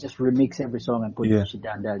 And just remix every song and put it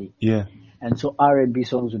Chidandali. And so R&B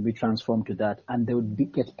songs would be transformed to that, and they would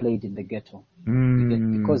get played in the ghetto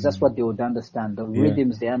because that's what they would understand. The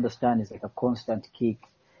rhythms they understand is like a constant kick.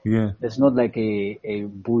 There's not like a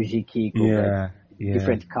bougie kick or like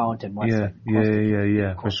different count and what's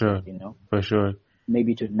for sure. For sure.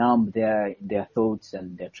 Maybe to numb their thoughts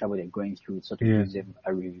and their trouble they're going through, it sort of gives them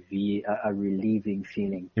a relieving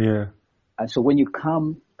feeling. And so when you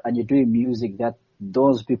come and you're doing music that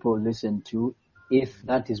those people listen to, if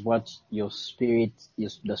that is what your spirit,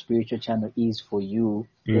 the spiritual channel is for you,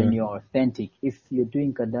 then you're authentic. If you're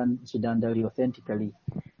doing Chidandali authentically,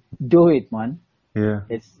 do it, man.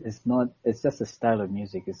 It's just a style of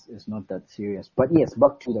music. It's not that serious. But yes,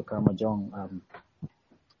 back to the Karamojong.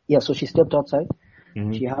 So she stepped outside.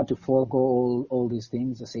 She had to forego all these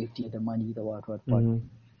things, the safety, the money, the what.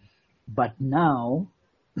 But now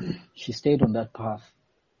she stayed on that path.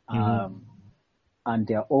 And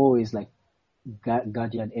there are always like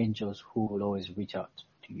guardian angels who will always reach out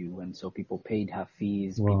to to you. And so people paid her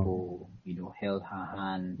fees, Wow. people, held her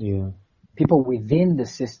hand. Yeah. People within the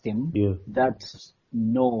system Yeah. that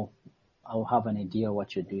know or have an idea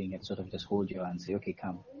what you're doing and sort of just hold you and say, okay,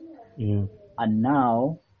 come. Yeah. And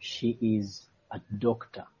now she is a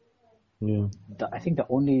doctor. Yeah. I think the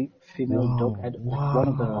only female doctor, like one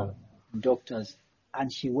of the Wow. doctors,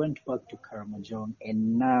 and she went back to Karamojong,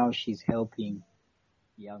 and now she's helping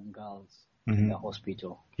young girls in the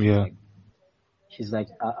hospital. Yeah. She's like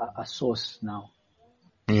a source now.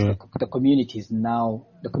 Yeah. The community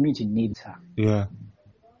needs her. Yeah.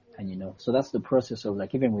 And so that's the process of,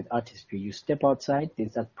 like, even with artistry, you step outside,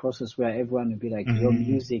 there's that process where everyone will be like, your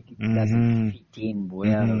music doesn't fit in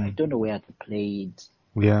well. I don't know where to play it.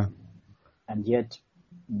 Yeah. And yet,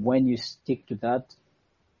 when you stick to that,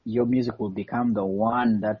 your music will become the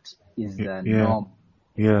one that is the norm.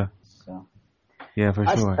 Yeah. So, yeah, for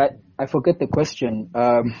sure. I forget the question.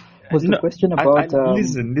 Was the question about?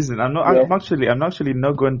 Listen. I'm actually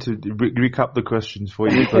not going to recap the questions for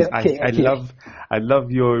you because Okay. I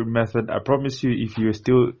love your method. I promise you, if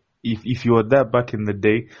you were there back in the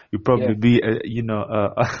day, you'd probably be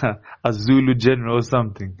a Zulu general or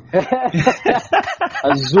something.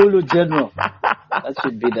 A Zulu general. That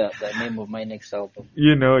should be the name of my next album.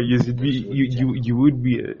 You should be you would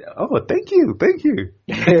be. Oh, thank you.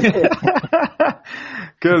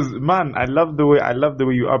 Because man, I love the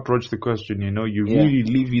way you approach the question. You really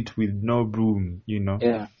leave it with no room.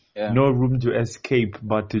 Yeah. No room to escape,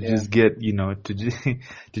 but to just get to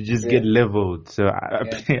just get leveled. So I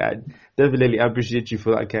definitely appreciate you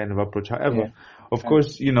for that kind of approach. However, of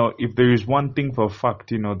course, if there is one thing for a fact,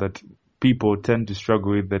 that people tend to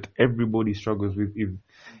struggle with, that everybody struggles with,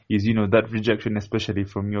 is that rejection, especially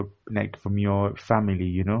from your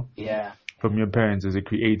family, from your parents as a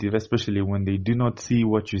creative, especially when they do not see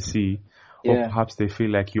what you see, or perhaps they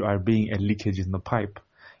feel like you are being a leakage in the pipe,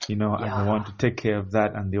 and they want to take care of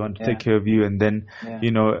that, and they want to take care of you, and then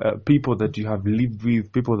people that you have lived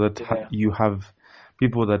with, people that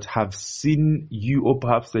people that have seen you, or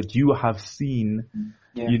perhaps that you have seen,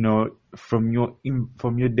 from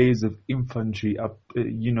your days of infantry up,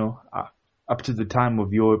 up to the time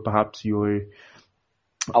of your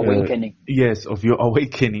awakening. Yes, of your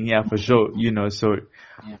awakening. Yeah, for sure. So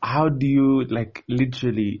how do you, like,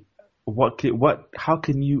 literally, how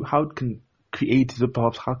can creators, or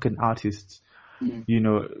perhaps how can artists,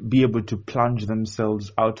 be able to plunge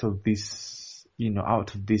themselves out of this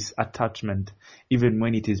attachment, even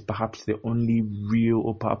when it is perhaps the only real,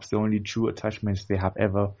 or perhaps the only true attachments they have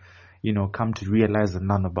ever, come to realize and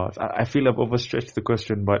learn about? I feel I've overstretched the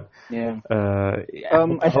question, but I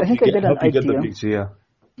think I get an idea. Get the picture, yeah.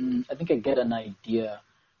 I think I get an idea.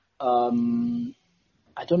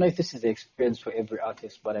 I don't know if this is the experience for every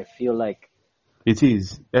artist, but I feel like it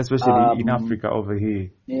is, especially in Africa over here.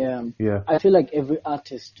 Yeah. I feel like every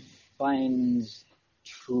artist finds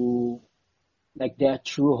their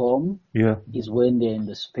true home is when they're in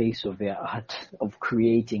the space of their art, of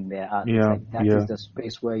creating their art. That is the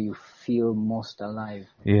space where you feel most alive.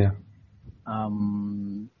 Yeah.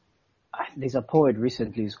 There's a poet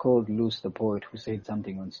recently, he's called Luce the Poet, who said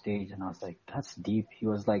something on stage, and I was like, that's deep. He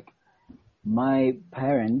was like, my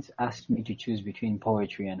parents asked me to choose between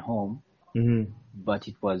poetry and home, but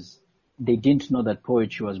they didn't know that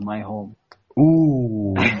poetry was my home.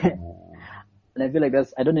 Ooh. And I feel like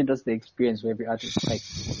I don't know if that's the experience for every artist. Like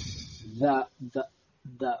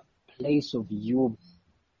the place of you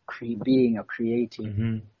being a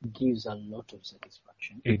creative gives a lot of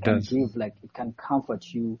satisfaction. It can comfort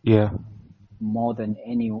you more than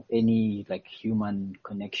any like human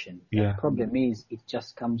connection. The problem is it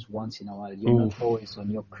just comes once in a while. You're not always on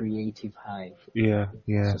your creative high.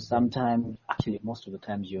 So sometimes, actually most of the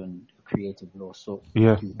times, you're on a creative low. So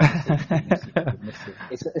you miss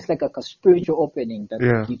it. It's like a spiritual opening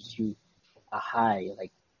that gives you a high.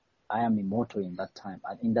 Like, I am immortal in that time.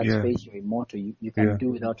 In that space, you're immortal. You can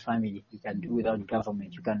do without family. You can do without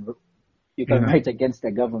government. You can write against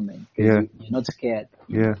the government because you're not scared.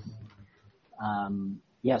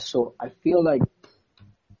 So I feel like,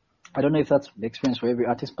 I don't know if that's the experience for every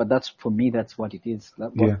artist, but for me, that's what it is.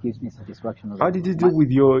 What gives me satisfaction. How did you deal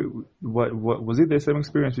with your, what was it the same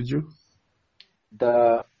experience with you?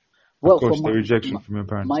 The rejection from your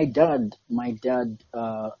parents. My dad,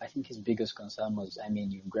 I think his biggest concern was,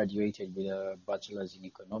 you graduated with a bachelor's in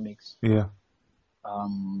economics. Yeah.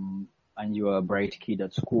 And you were a bright kid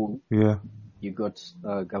at school. Yeah. You got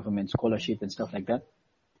a government scholarship and stuff like that.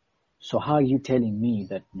 So how are you telling me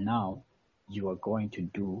that now you are going to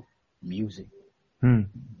do music?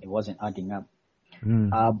 It wasn't adding up.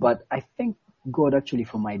 But I thank God actually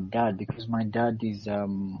for my dad, because my dad is,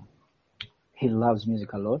 he loves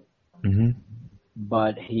music a lot,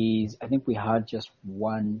 but I think we had just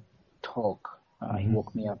one talk. He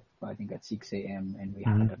woke me up, I think at 6 a.m. and we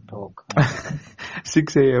had a talk.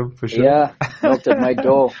 6 a.m. for sure. Yeah, knocked at my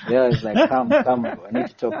door. Yeah, it's like, come, I need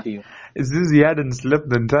to talk to you. Is this he hadn't slept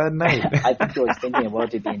the entire night? I think he was thinking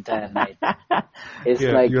about it the entire night. It's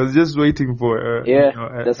Yeah, like, he was just waiting for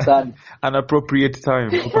the sun. an appropriate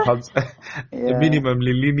time, or perhaps a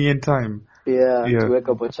minimally lenient time. Yeah, to wake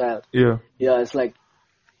up a child. Yeah. Yeah, it's like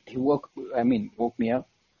he woke me up.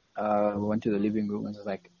 We went to the living room and was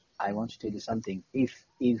like, I want to tell you something. If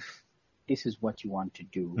this is what you want to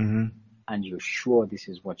do, and you're sure this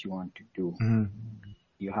is what you want to do,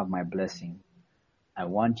 you have my blessing. I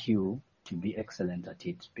want you to be excellent at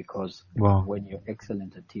it, because when you're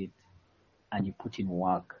excellent at it and you put in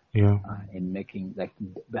work, in making, like,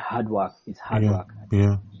 the hard work is hard work,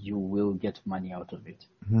 you will get money out of it.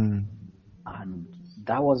 And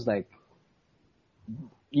that was like,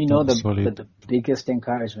 the biggest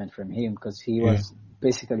encouragement from him, because he was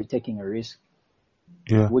basically taking a risk,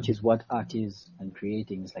 which is what art is, and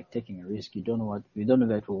creating is like taking a risk. You don't know if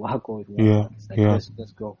it will work or it won't work. It's like,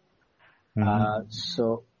 let's go.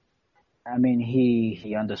 So, I mean,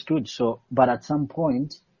 he understood. So, but at some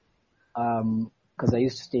point, because I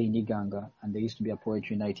used to stay in Iganga, and there used to be a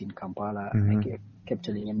poetry night in Kampala, and I kept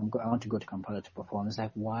telling him, I want to go to Kampala to perform. It's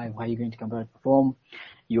like, why? Why are you going to Kampala to perform?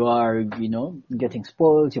 You are, getting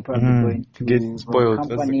spoiled. You're probably going to getting spoiled.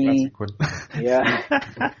 Company. That's a classic one. Yeah.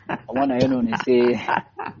 I want to say.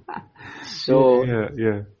 So.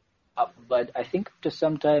 Yeah. But I think after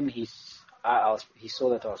some time, he saw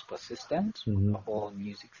that I was persistent, the whole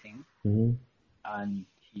music thing, and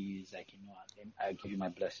he's like, I'll give you my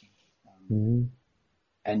blessing.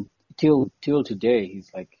 And till today,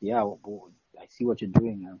 he's like, I see what you're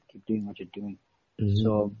doing. I'll keep doing what you're doing.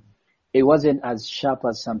 So it wasn't as sharp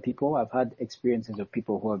as some people. I've had experiences of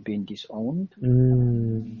people who have been disowned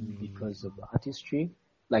because of artistry,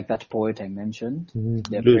 like that poet I mentioned.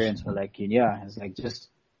 Their parents were like, it's like, just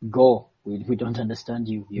go. We don't understand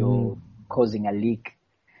you. You're causing a leak.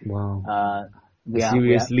 Wow. A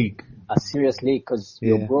serious leak, because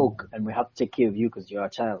you're broke, and we have to take care of you because you're a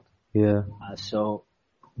child. Yeah. So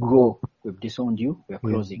go. We've disowned you. We're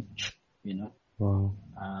closing. Wow.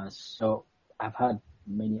 So I've had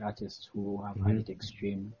many artists who have had it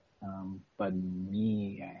extreme, but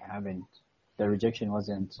me, I haven't. The rejection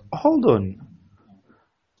wasn't. Hold on.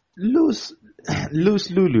 Loose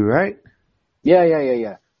Lulu, right?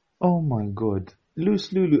 Yeah. Oh my God.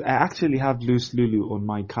 Loose Lulu. I actually have Loose Lulu on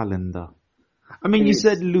my calendar. I mean, you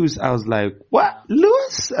said loose. I was like, what?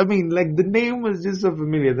 Loose? I mean, like, the name was just so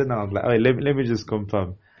familiar. Then I was like, all right, let me just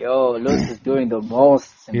confirm. Yo, Loose is doing the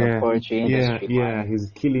most in the poetry industry. Yeah, he's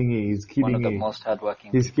killing it. He's killing it. One of the most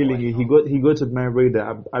hardworking. He's killing it. He got at my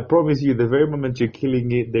radar. I promise you, the very moment you're killing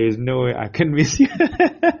it, there is no way I can miss you.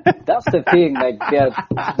 That's the thing. Like, there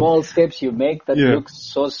are small steps you make that look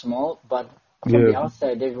so small, but from the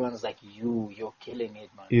outside, everyone's like, you're killing it,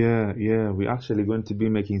 man. Yeah. We're actually going to be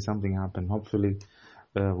making something happen. Hopefully,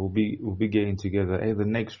 we'll be getting together either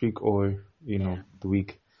next week or the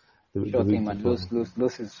week. Sure thing, man.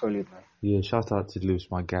 Loose is solid, man. Yeah, shout out to Loose,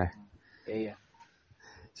 my guy. Yeah.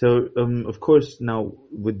 So, of course, now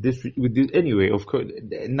with this anyway, of course,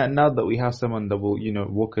 now that we have someone that will,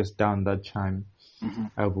 walk us down that chime,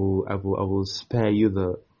 I will spare you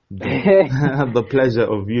the pleasure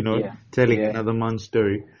of telling another man's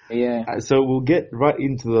story. So we'll get right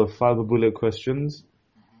into the 5 bullet questions,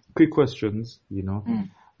 quick questions,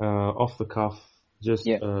 off the cuff, just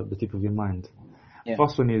the tip of your mind.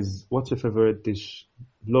 First one is, what's your favorite dish,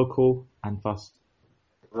 local and fast?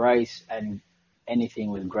 Rice and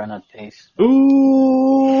anything with granite paste.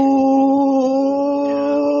 Ooh.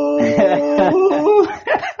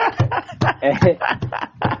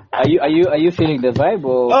 Are you feeling the vibe?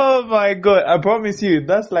 Or? Oh my God, I promise you,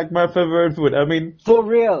 that's like my favorite food. I mean, for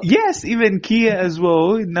real. Yes, even Kia as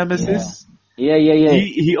well, Nemesis. Yeah.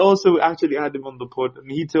 He also actually had him on the pod,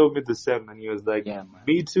 and he told me the same, and he was like,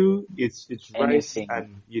 me too. It's rice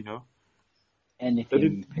and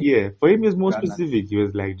anything. For him, it was more specific. He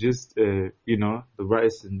was like, just the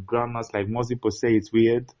rice and groundnuts. Like most people say, it's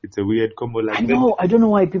weird. It's a weird combo. Like I don't know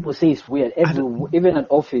why people say it's weird. Even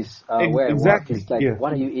at office where I work, it's like,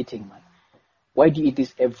 what are you eating, man? Why do you eat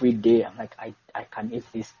this every day? I'm like, I can eat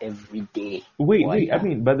this every day. Wait. I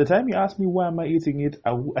mean, by the time you ask me why am I eating it,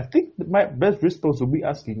 I think my best response will be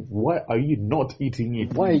asking, why are you not eating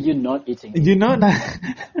it? Why are you not eating it? You know that.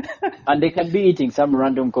 And they can be eating some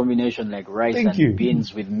random combination like rice and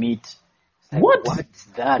beans with meat. Like, what? What's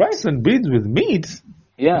that? Rice and beans with meat?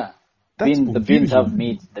 Yeah. The beans have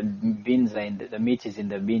meat. The beans are the meat is in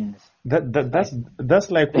the beans. That's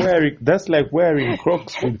like wearing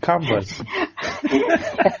Crocs with Canvas.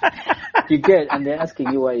 You get, and they're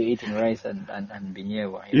asking you why you're eating rice and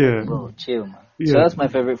binyeva. Yeah. Like, bro, chill, man. Yeah. So that's my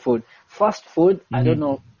favorite food. Fast food, I don't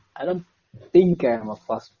know. I don't think I'm a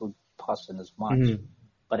fast food person as much,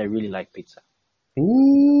 but I really like pizza.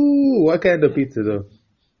 Ooh, what kind of pizza though?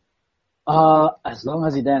 As long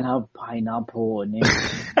as it doesn't have pineapple on it,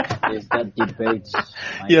 there's that debate.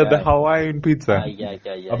 Yeah, the Hawaiian pizza. Yeah.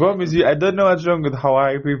 I promise you, I don't know what's wrong with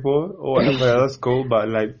Hawaii people or whatever else called, but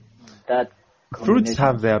like that. Fruits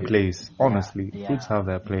have their place, honestly. Fruits have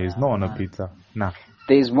their place, not on a pizza. Nah.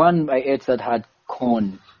 There's one I ate that had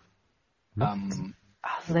corn. I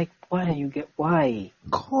was like, why?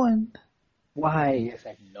 Corn? Why? I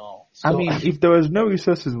said no. So, I mean, if there was no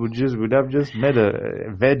resources, would have just made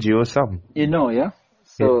a veggie or something. Yeah.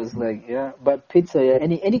 So it's like, but pizza,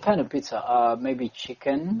 any kind of pizza. Maybe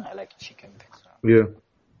chicken. I like chicken pizza. Yeah.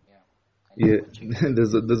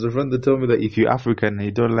 There's a friend that told me that if you're African and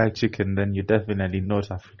you don't like chicken, then you're definitely not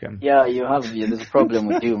African. Yeah, there's a problem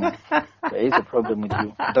with you, man. There is a problem with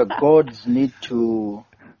you. The gods need to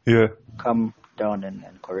come down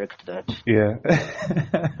and correct that. Yeah.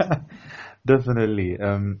 Definitely.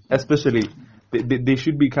 Especially, they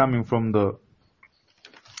should be coming from the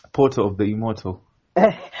portal of the Immortal.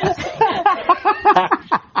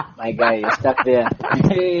 My guy, you're stuck there.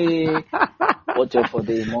 Hey, watch out for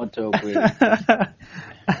the Immortal, please.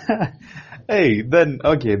 Hey, then,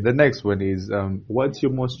 okay, the next one is, what's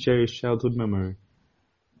your most cherished childhood memory?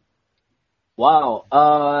 Wow.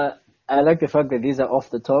 I like the fact that these are off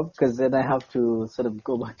the top, because then I have to sort of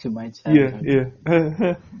go back to my childhood.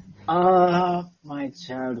 Yeah. My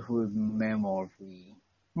childhood memory.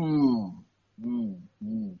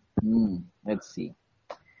 Let's see.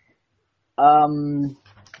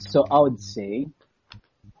 So I would say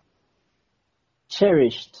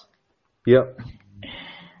cherished. Yep.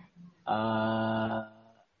 I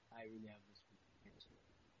really have this,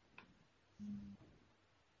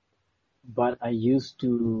 but I used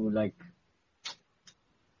to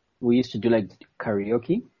we used to do like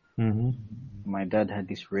karaoke. My dad had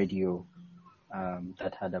this radio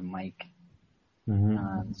that had a mic,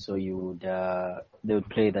 and so they would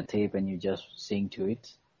play the tape and you just sing to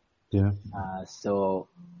it. Yeah. So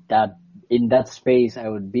that in that space, I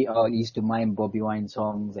used to mime Bobby Wine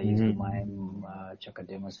songs. I used to mime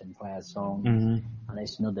Chakademus and Fire songs, and I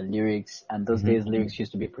used to know the lyrics. And those days, lyrics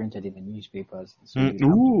used to be printed in the newspapers. So you have to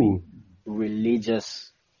be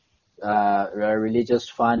religious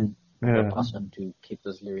fan person to keep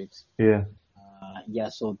those lyrics. Yeah.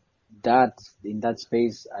 So that in that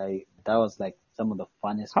space, that was like some of the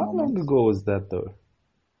funnest moments. How long ago was that though?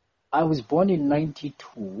 I was born in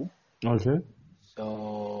 92. Okay.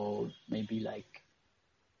 So maybe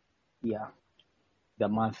the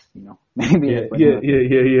month, maybe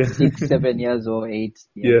 6, 7 years or 8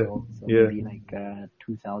 years old. So maybe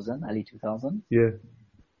 2000, early 2000s. Yeah.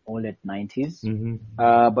 Or late 90s.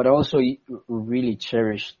 But I also really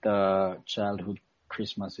cherished the childhood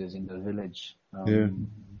Christmases in the village.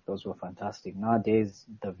 Those were fantastic. Nowadays,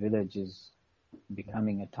 the village is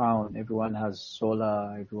becoming a town. Everyone has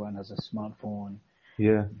solar. Everyone has a smartphone.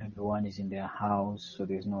 Yeah. Everyone is in their house, so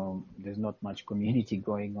there's not much community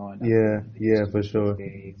going on. Yeah, for sure.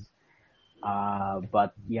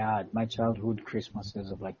 But my childhood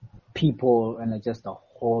Christmases of people and just the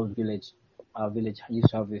whole village. Our village used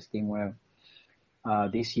to have this thing where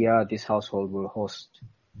this year this household will host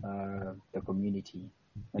the community.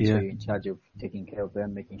 And so you're in charge of taking care of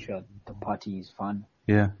them, making sure the party is fun.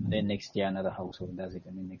 Yeah. And then next year another household does it,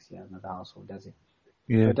 and then next year another household does it.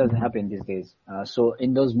 Yeah. So it doesn't happen these days. So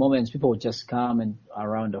in those moments, people would just come and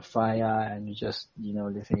around the fire and just,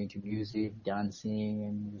 listening to music, dancing,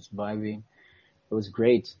 and just vibing. It was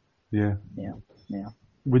great. Yeah. Yeah.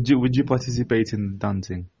 Would you participate in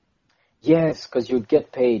dancing? Yes, because you'd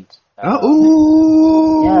get paid. Okay.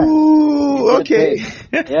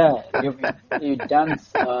 You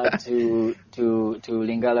dance to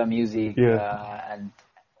Lingala music and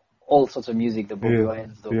all sorts of music, the Bobby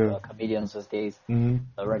Wines, the comedians those days, the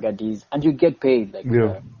Ragadis, and you get paid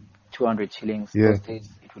 200 shillings. Those days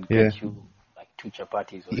it would get you 2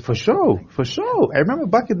 chapatis. For sure. I remember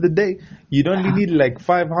back in the day, you'd only need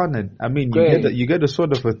 500. I mean, you get a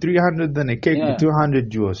soda for 300, then a cake for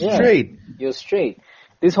 200. You are straight. You're straight.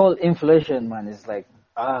 This whole inflation, man, is man.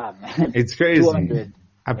 It's crazy. 200.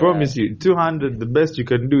 I promise you, 200, the best you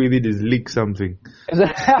can do with it is leak something.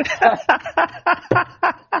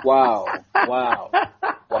 Wow.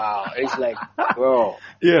 wow. It's like, bro,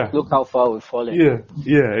 Yeah. look how far we've fallen.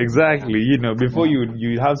 Yeah, exactly. You know, before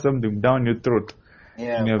you have something down your throat,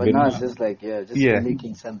 Yeah, you know, but now it's just like, just yeah,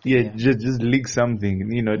 licking something. yeah, Yeah, just lick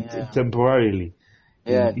something, you know, yeah, temporarily.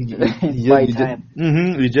 You know, yeah. Buy time.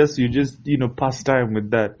 you just, you know, pass time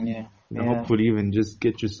with that. Yeah, You know, yeah, hopefully even just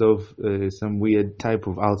get yourself some weird type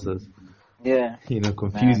of ulcers. yeah, You know, man.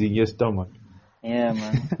 confusing your stomach. Yeah,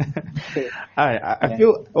 man. I Yeah.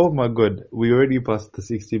 feel, oh my God, we already passed the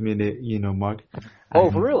 60-minute, you know, mark. Oh,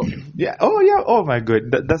 for And real? yeah, oh my God,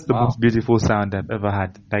 that's the Wow. most beautiful sound I've ever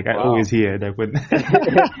had. Like I Wow. always hear, like when I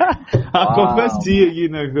confess Wow, to you, man. you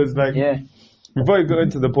know, because like Yeah, before you go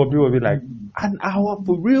into the pub, people will be like, an hour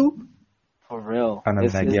for real? for real. And I'm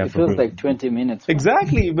like, yeah, It for feels real. like 20 minutes, man.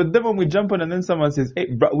 Exactly, but then when we jump on and then someone says, hey,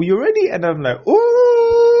 bro, we ready? And I'm like,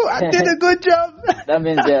 ooh, I did a good job. That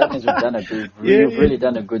means we've done a good. Yeah, You've yeah. really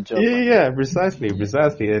done a good job, Yeah, man. yeah, precisely.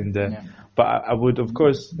 And Yeah, but I would of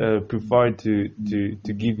course prefer to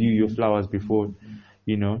give you your flowers before,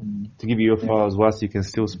 you know, to give you your yeah, flowers whilst you can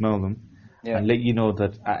still smell them, yeah, and let you know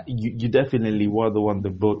that you definitely were the one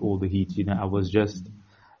that brought all the heat. You know, I was just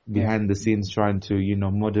yeah, behind the scenes trying to, you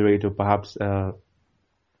know, moderate or perhaps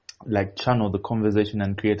like channel the conversation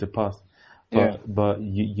and create a path. yeah, But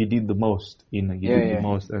you did the most, you know, you yeah, did the yeah,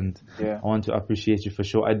 most, and yeah, I want to appreciate you for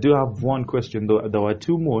sure. I do have one question though. There are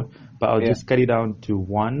two more, but I'll yeah, just cut it down to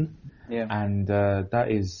one, yeah, and that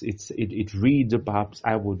is it reads, or perhaps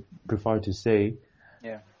I would prefer to say,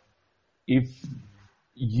 yeah. if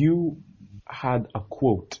you had a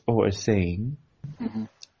quote or a saying, Mm-hmm.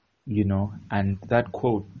 you know, and that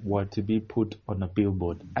quote were to be put on a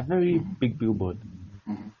billboard, a very big billboard,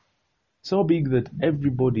 Mm-hmm. so big that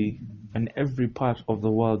everybody and every part of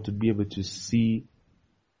the world would be able to see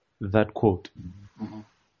that quote, Mm-hmm.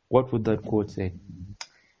 what would that quote say?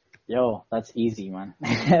 Yo, that's easy, man.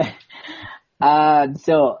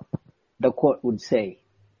 So the quote would say,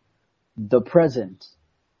 "The present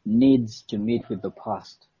needs to meet with the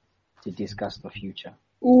past to discuss the future."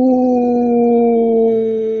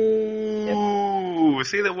 Yep. Ooh,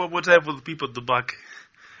 say that one more time for the people at the back.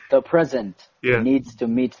 The present Yeah. needs to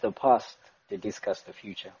meet the past to discuss the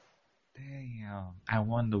future. Damn. I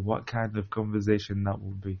wonder what kind of conversation that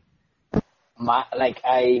would be.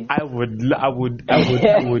 I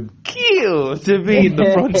would kill to be in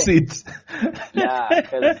the front seat. Yeah,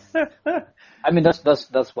 because I mean that's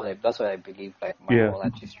what I believe. Like my Yeah. whole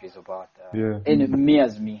artistry is about. Yeah. And me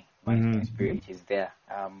as me, my Mhm. spirit is there.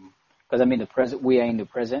 Because I mean the present, we are in the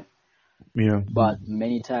present, Yeah. but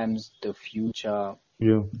many times the future,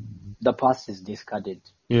 Yeah. the past is discarded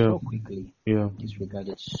Yeah. so quickly, Yeah.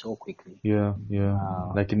 disregarded so quickly. Yeah. Yeah.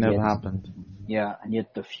 Like it And never yet, happened. yeah, and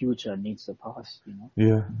yet the future needs the past.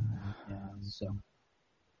 Yeah. Yeah. So.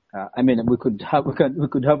 I mean, we could have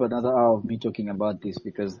another hour of me talking about this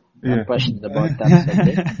because Yeah. I'm passionate about that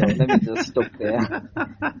subject. So let me just stop there.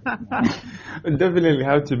 Definitely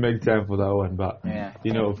have to make time for that one, but Yeah.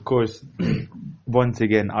 you know, of course, once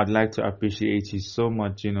again, I'd like to appreciate you so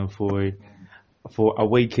much, you know, for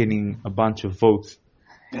awakening a bunch of folks.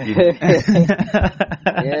 You know?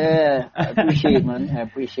 Yeah, I appreciate, man. I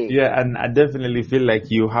appreciate. Yeah, and I definitely feel like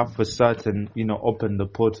you have for certain, you know, opened the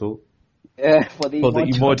portal For the for the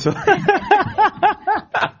immortal. immortal.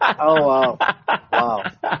 Oh wow, wow.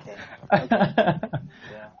 Okay.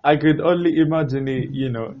 Yeah. I could only imagine it, you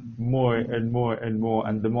know, more and more and more,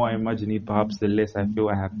 and the more I imagine it, perhaps the less I feel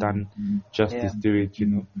I have done justice Yeah. to it, you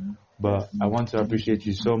know. But I want to appreciate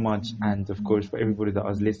you so much, and of course, for everybody that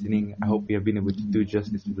was listening, I hope we have been able to do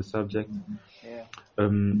justice to the subject. Yeah.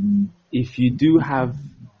 If you do have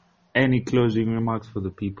any closing remarks for the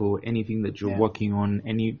people, anything that you're Yeah. working on,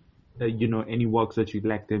 any you know, any works that you'd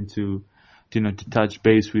like them to you know, to touch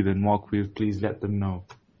base with and work with, please let them know.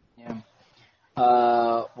 Yeah.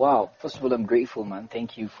 Wow. First of all, I'm grateful, man.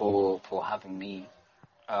 Thank you for having me.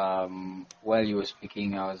 While you were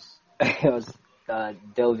speaking, I was I was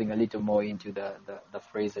delving a little more into the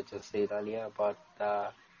phrase I just said earlier about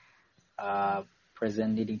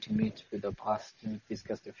present needing to meet with the past to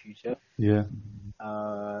discuss the future. Yeah.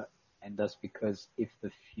 And that's because if the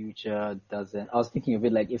future doesn't, I was thinking of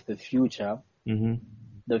it like if the future,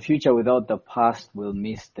 the future without the past will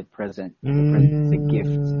miss the present. The present is a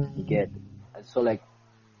gift you get. So like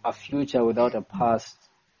a future without a past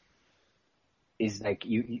is like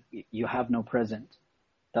you have no present.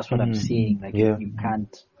 That's what I'm seeing. Like Yeah. you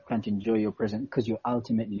can't enjoy your present because you're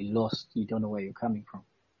ultimately lost. You don't know where you're coming from,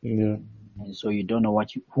 Yeah. and so you don't know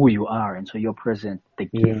who you are, and so your present, the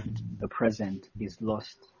Yeah. gift, the present is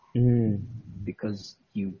lost Mm. because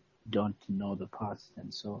you don't know the past,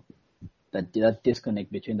 and so that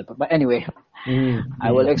disconnect between the. But anyway,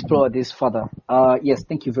 I will explore this further. Yes,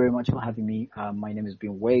 thank you very much for having me. My name has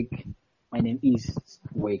been Wake. My name is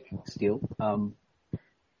Wake still.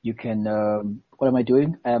 You can, what am I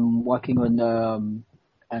doing? I'm working on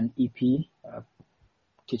an EP,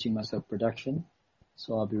 teaching myself production.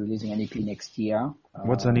 So I'll be releasing an EP next year.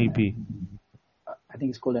 What's an EP? I think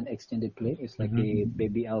it's called an extended play. It's like a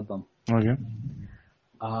baby album. Okay.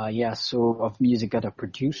 Yeah, so of music that I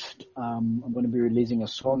produced. I'm going to be releasing a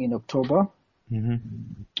song in October.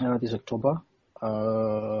 This October.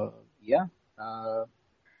 Yeah.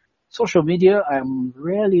 Social media. I'm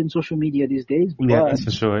rarely in social media these days. Yeah, that's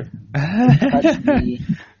for sure. Catch me.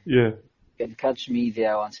 Yeah. You can catch me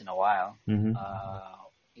there once in a while.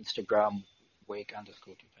 Instagram,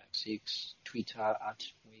 Wake_256. Twitter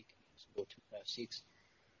at Wake_256.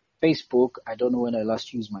 Facebook, I don't know when I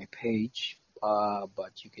last used my page,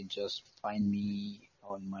 but you can just find me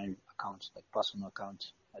on my account, like personal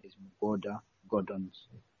account. That is Gordons.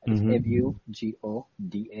 That is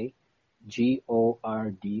MUGODA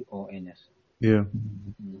GORDONS. Yeah.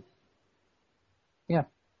 Yeah.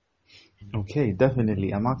 Okay,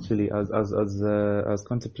 definitely. I'm actually as as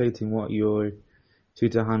contemplating what your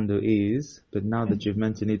Twitter handle is, but now that you've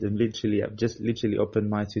mentioned it, I've just literally opened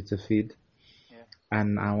my Twitter feed,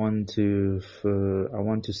 and I want to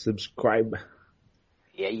subscribe.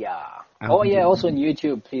 Yeah. Oh yeah, also on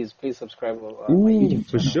YouTube, please subscribe on my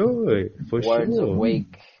YouTube channel. Words of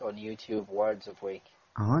Wake on YouTube, Words of Wake.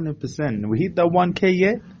 100%. We hit that 1K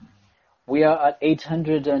yet? We are at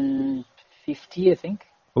 850, I think.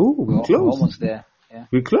 Oh, we're close. We're almost there. Yeah.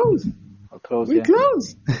 We're close. We're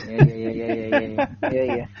close.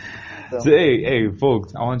 Yeah. So hey,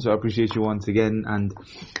 folks, I want to appreciate you once again. And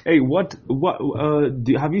hey,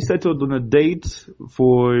 have you settled on a date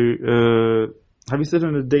for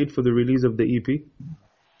the release of the EP?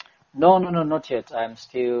 No, not yet. I'm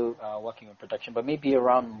still working on production, but maybe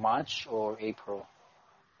around March or April,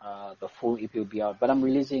 the full EP will be out. But I'm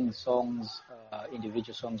releasing songs,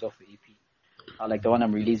 individual songs of the EP. Like the one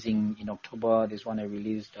I'm releasing in October, this one I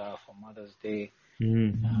released for Mother's Day.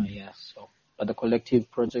 So, but the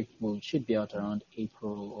collective project should be out around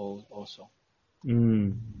April also.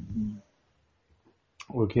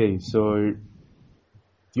 Okay, so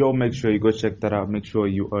y'all make sure you go check that out. Make sure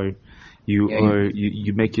you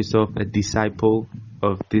make yourself a disciple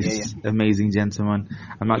of this amazing gentleman.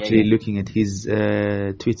 I'm actually looking at his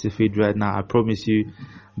Twitter feed right now. I promise you,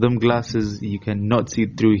 them glasses, you cannot see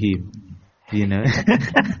through him. You know.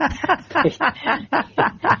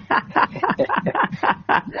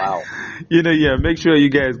 Wow. Make sure you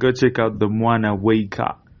guys go check out the Mwana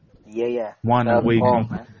Waker. Mwana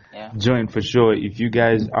Waker. Join for sure. If you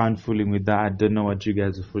guys aren't fooling with that, I don't know what you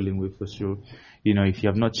guys are fooling with for sure. If you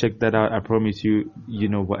have not checked that out, I promise you,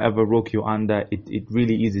 whatever rock you're under, it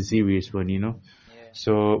really is a serious one,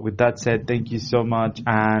 So with that said, thank you so much,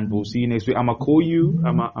 and we'll see you next week. I'ma call you.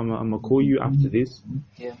 I'ma call you after this.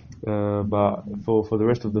 But for the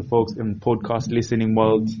rest of the folks in podcast listening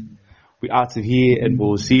world, we're out of here, and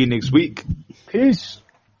we'll see you next week. Peace.